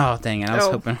not. Oh, dang it. I was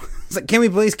hoping. I was like, can we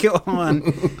please go on?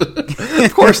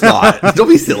 Of course not. Don't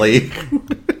be silly.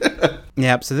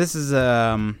 Yep, so this is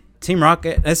Team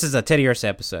Rocket. This is a Teddy Ursa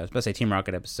episode. I was supposed to say Team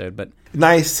Rocket episode, but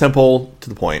Nice, simple, to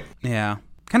the point. yeah.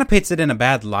 Kind of paints it in a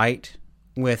bad light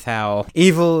with how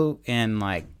evil and,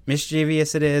 like,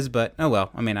 mischievous it is, but oh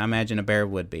well. I mean, I imagine a bear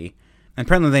would be. And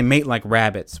apparently they mate like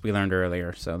rabbits, we learned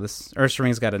earlier. So this Ursa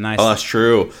ring's got a nice... Oh, that's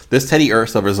true. This Teddy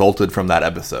Ursa resulted from that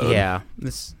episode. Yeah,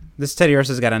 this Teddy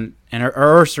Ursa's got and her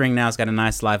Ursa ring now's got a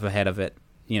nice life ahead of it.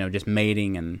 You know, just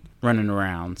mating and running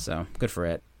around. So good for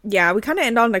it. Yeah, we kind of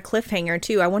end on a cliffhanger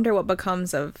too. I wonder what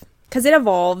becomes of... Because it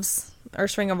evolves.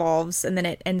 Ursa ring evolves, and then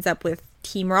it ends up with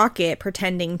Team Rocket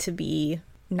pretending to be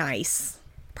nice.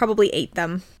 Probably ate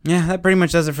them. Yeah, that pretty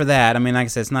much does it for that. I mean, like I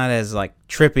said, it's not as, like,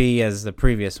 trippy as the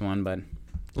previous one, but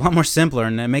a lot more simpler,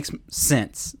 and it makes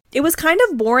sense. It was kind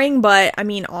of boring, but, I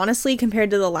mean, honestly,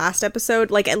 compared to the last episode,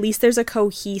 like, at least there's a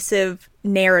cohesive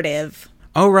narrative.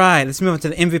 All right, let's move on to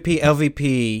the MVP,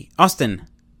 LVP. Austin,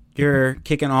 you're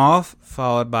kicking off,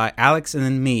 followed by Alex and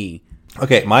then me.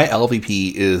 Okay, my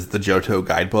LVP is the Johto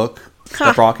guidebook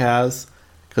that Brock has.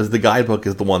 Because the guidebook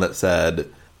is the one that said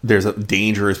there's a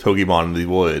dangerous Pokemon in the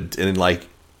woods. And, like,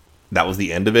 that was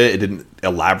the end of it. It didn't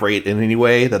elaborate in any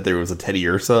way that there was a Teddy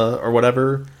Ursa or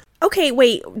whatever. Okay,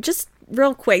 wait, just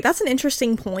real quick. That's an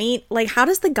interesting point. Like, how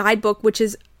does the guidebook, which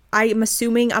is, I'm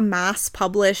assuming, a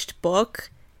mass-published book,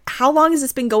 how long has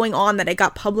this been going on that it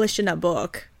got published in a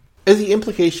book? Is the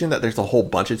implication that there's a whole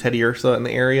bunch of Teddy Ursa in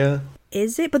the area?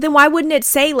 Is it? But then why wouldn't it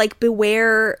say, like,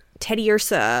 beware Teddy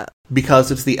Ursa?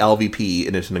 Because it's the LVP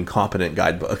and it's an incompetent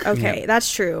guidebook. Okay,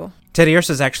 that's true. Teddy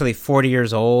Ursa's actually 40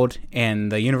 years old,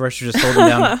 and the universe was just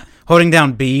holding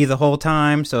down B the whole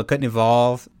time, so it couldn't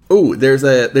evolve. Oh, there's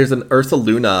an Ursa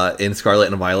Luna in Scarlet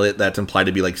and Violet that's implied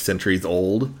to be like centuries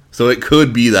old. So it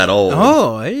could be that old.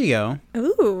 Oh, there you go.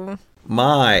 Ooh.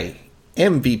 My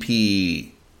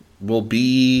MVP will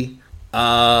be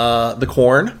the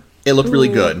corn. It looked really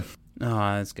good. Oh,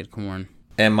 that's good corn.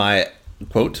 And my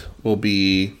quote will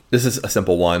be, this is a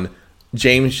simple one.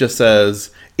 James just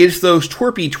says, "It's those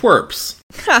twerpy twerps."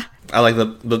 I like the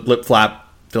lip flap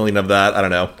feeling of that. I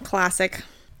don't know. Classic.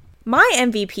 My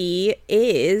MVP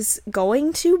is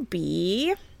going to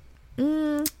be...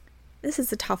 this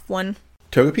is a tough one.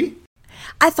 Togepi?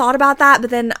 I thought about that, but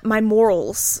then my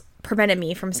morals prevented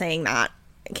me from saying that.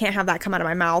 I can't have that come out of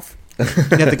my mouth. You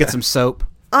have to get some soap.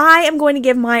 I am going to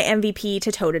give my MVP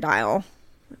to Totodile,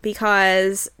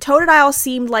 because Totodile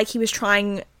seemed like he was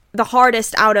trying the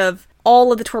hardest out of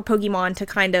all of the tour Pokemon to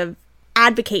kind of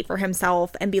advocate for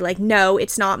himself and be like, no,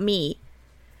 it's not me.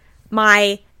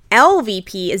 My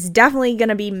LVP is definitely going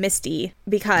to be Misty,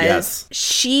 because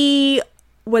she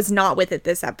was not with it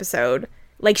this episode.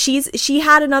 Like, she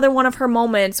had another one of her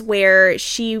moments where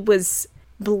she was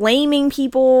blaming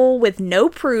people with no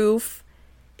proof.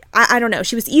 I don't know.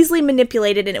 She was easily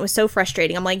manipulated, and it was so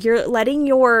frustrating. I'm like, you're letting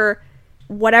your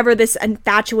whatever this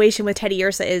infatuation with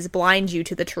Teddiursa is blind you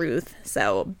to the truth.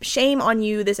 So shame on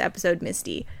you this episode,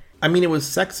 Misty. I mean, it was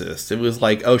sexist. It was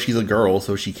like, oh, she's a girl,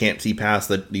 so she can't see past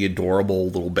the adorable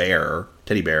little bear,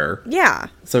 teddy bear. Yeah.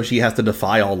 So she has to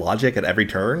defy all logic at every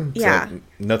turn? Yeah. So,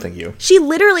 no, thank you. She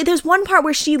literally, there's one part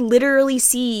where she literally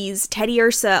sees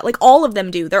Teddiursa, like all of them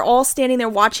do. They're all standing there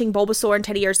watching Bulbasaur and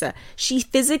Teddiursa. She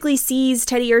physically sees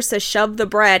Teddiursa shove the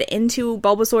bread into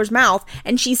Bulbasaur's mouth,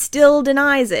 and she still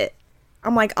denies it.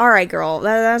 I'm like, all right, girl,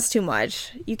 that's too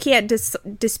much. You can't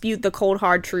dispute the cold,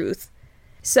 hard truth.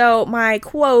 So my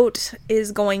quote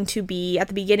is going to be at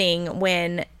the beginning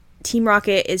when Team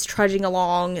Rocket is trudging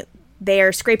along.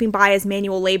 They're scraping by as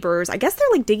manual laborers. I guess they're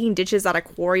like digging ditches at a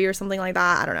quarry or something like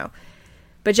that. I don't know.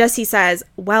 But Jessie says,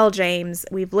 well, James,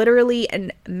 we've literally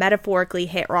and metaphorically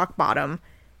hit rock bottom.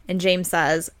 And James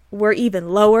says, we're even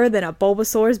lower than a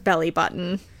Bulbasaur's belly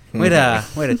button. Way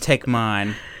to take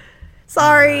mine.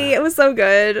 Sorry, it was so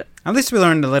good. At least we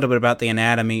learned a little bit about the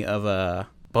anatomy of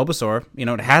Bulbasaur. You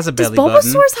know, it has a belly Does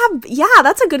button. Bulbasaur's have... Yeah,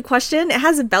 that's a good question. It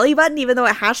has a belly button even though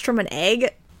it hatched from an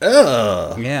egg.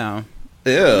 Ugh. Yeah.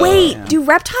 Ew. Wait, do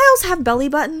reptiles have belly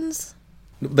buttons?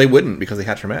 They wouldn't, because they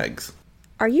hatch from eggs.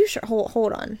 Are you sure?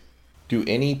 Hold on. Do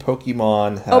any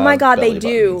Pokemon have Oh my god, they belly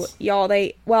do. buttons? Y'all,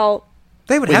 They would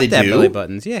Wait, have they to have do? belly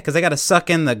buttons. Yeah, because they got to suck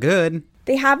in the good.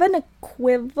 they have an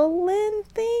equivalent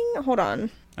thing? Hold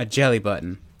on. A jelly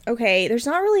button. Okay, there's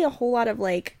not really a whole lot of,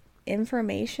 like,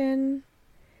 information.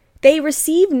 They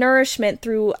receive nourishment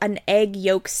through an egg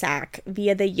yolk sac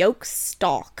via the yolk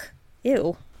stalk.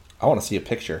 Ew. I want to see a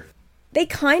picture. They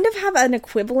kind of have an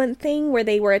equivalent thing where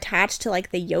they were attached to,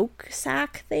 like, the yolk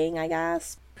sac thing, I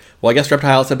guess. Well, I guess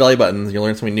reptiles have belly buttons. You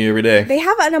learn something new every day. They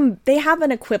have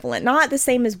an equivalent. Not the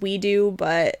same as we do,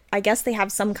 but I guess they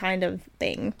have some kind of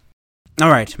thing. All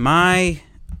right,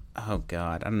 oh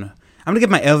god, I don't know. I'm gonna give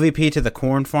my LVP to the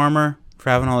corn farmer for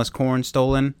having all his corn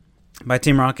stolen by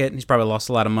Team Rocket. He's probably lost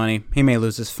a lot of money. He may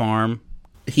lose his farm.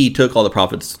 He took all the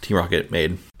profits Team Rocket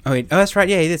made. Oh, that's right.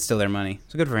 Yeah, he did steal their money.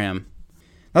 So good for him.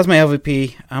 That was my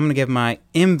LVP. I'm gonna give my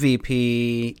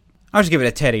MVP. I'll just give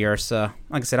it to Teddiursa.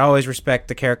 Like I said, I always respect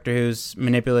the character who's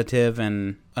manipulative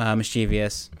and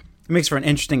mischievous. It makes for an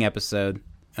interesting episode.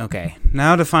 Okay,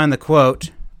 now to find the quote.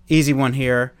 Easy one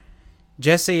here.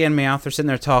 Jessie and Meowth are sitting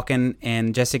there talking,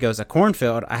 and Jessie goes, a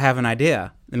cornfield? I have an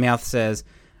idea. And Meowth says,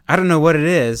 I don't know what it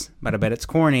is, but I bet it's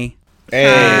corny.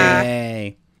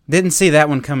 Hey. Didn't see that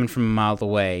one coming from a mile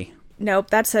away. Nope,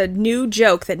 that's a new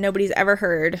joke that nobody's ever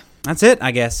heard. That's it,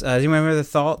 I guess. Do you have any other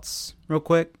thoughts, real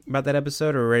quick, about that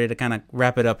episode, or are we ready to kind of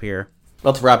wrap it up here?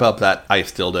 Let's wrap up that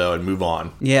ice dildo and move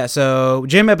on. Yeah, so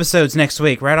gym episodes next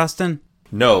week, right, Austin?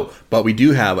 No, but we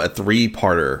do have a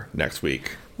 3-parter next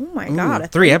week. Oh my god. Ooh,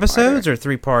 3 episodes or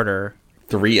 3-parter?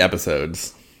 3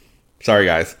 episodes. Sorry,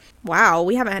 guys. Wow,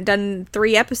 we haven't done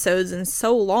 3 episodes in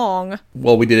so long.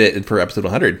 Well, we did it for episode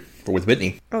 100 with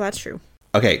Whitney. Oh, that's true.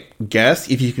 Okay, guess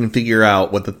if you can figure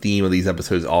out what the theme of these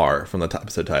episodes are from the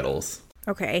episode titles.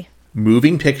 Okay.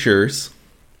 Moving Pictures,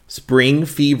 Spring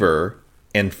Fever,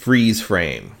 and Freeze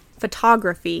Frame.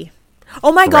 Photography.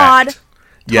 Oh my Correct. god. Todd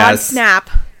Yes. Snap.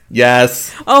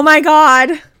 Yes. Oh my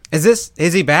god. Is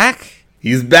he back?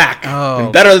 He's back. Oh.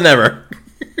 And better than ever.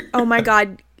 Oh my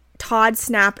god. Todd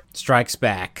Snap. Strikes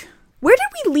back. Where did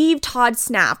we leave Todd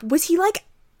Snap? Was he like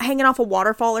hanging off a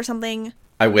waterfall or something?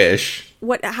 I wish.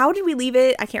 How did we leave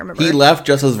it? I can't remember. He left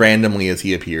just as randomly as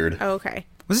he appeared. Oh, okay.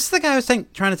 Was this the guy who was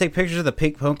trying to take pictures of the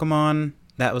pink Pokemon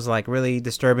that was like really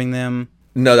disturbing them?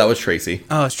 No, that was Tracy.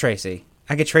 Oh, it's Tracy.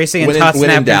 I get Tracy and When in- Todd when in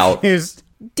Snap doubt. confused.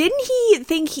 Didn't he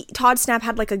think Todd Snap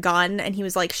had like a gun and he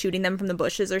was like shooting them from the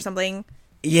bushes or something?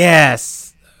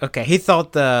 Yes. Okay, he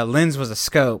thought the lens was a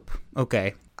scope.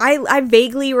 Okay. I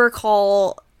vaguely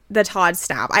recall the Todd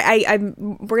Snap.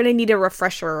 We're gonna need a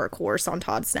refresher course on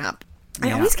Todd Snap. I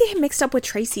Yeah. always get him mixed up with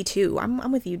Tracy too.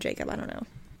 I'm with you, Jacob. I don't know.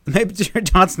 Maybe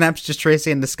Todd Snap's just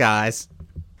Tracy in disguise.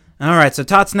 All right, so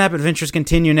Todd Snap adventures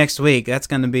continue next week. That's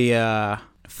going to be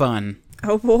fun.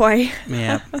 Oh boy.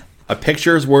 Yeah. A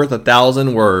picture's worth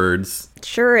 1,000 words,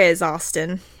 Sure is,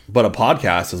 Austin. but a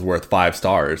podcast is worth 5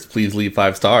 stars. Please leave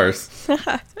 5 stars.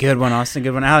 Good one, Austin.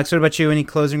 Good one. Alex, what about you? Any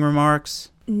closing remarks?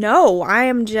 No,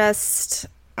 I'm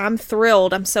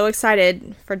thrilled. I'm so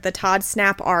excited for the Todd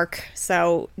Snap arc.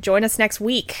 So join us next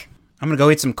week. I'm going to go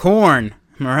eat some corn.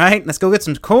 All right? Let's go get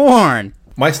some corn.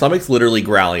 My stomach's literally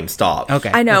growling. Stop.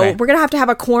 Okay. I know. okay. We're going to have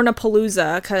a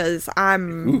Cornapalooza because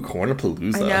Ooh,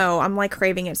 Cornapalooza. I know. I'm like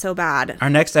craving it so bad. Our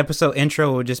next episode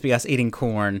intro will just be us eating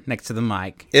corn next to the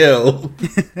mic. Ew.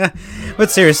 But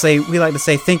seriously, we like to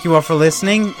say thank you all for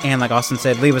listening. And like Austin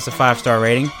said, leave us a 5-star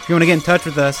rating. If you want to get in touch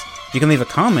with us, you can leave a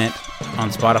comment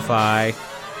on Spotify.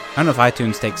 I don't know if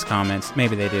iTunes takes comments.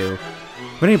 Maybe they do.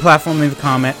 But any platform, leave a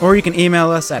comment. Or you can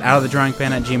email us at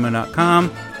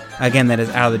outofthedrawingpan@gmail.com. Again, that is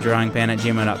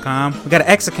outofthedrawingpan@gmail.com. We got an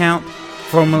X account,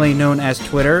 formerly known as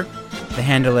Twitter. The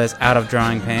handle is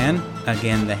outofdrawingpan.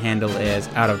 Again, the handle is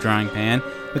outofdrawingpan.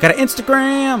 We got an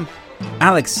Instagram.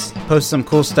 Alex posts some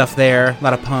cool stuff there. A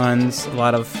lot of puns, a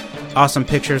lot of awesome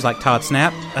pictures like Todd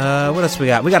Snap. What else we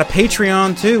got? We got a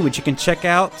Patreon too, which you can check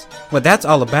out what that's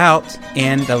all about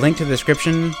in the link to the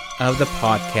description of the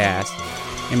podcast.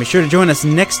 And be sure to join us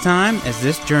next time as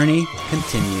this journey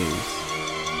continues.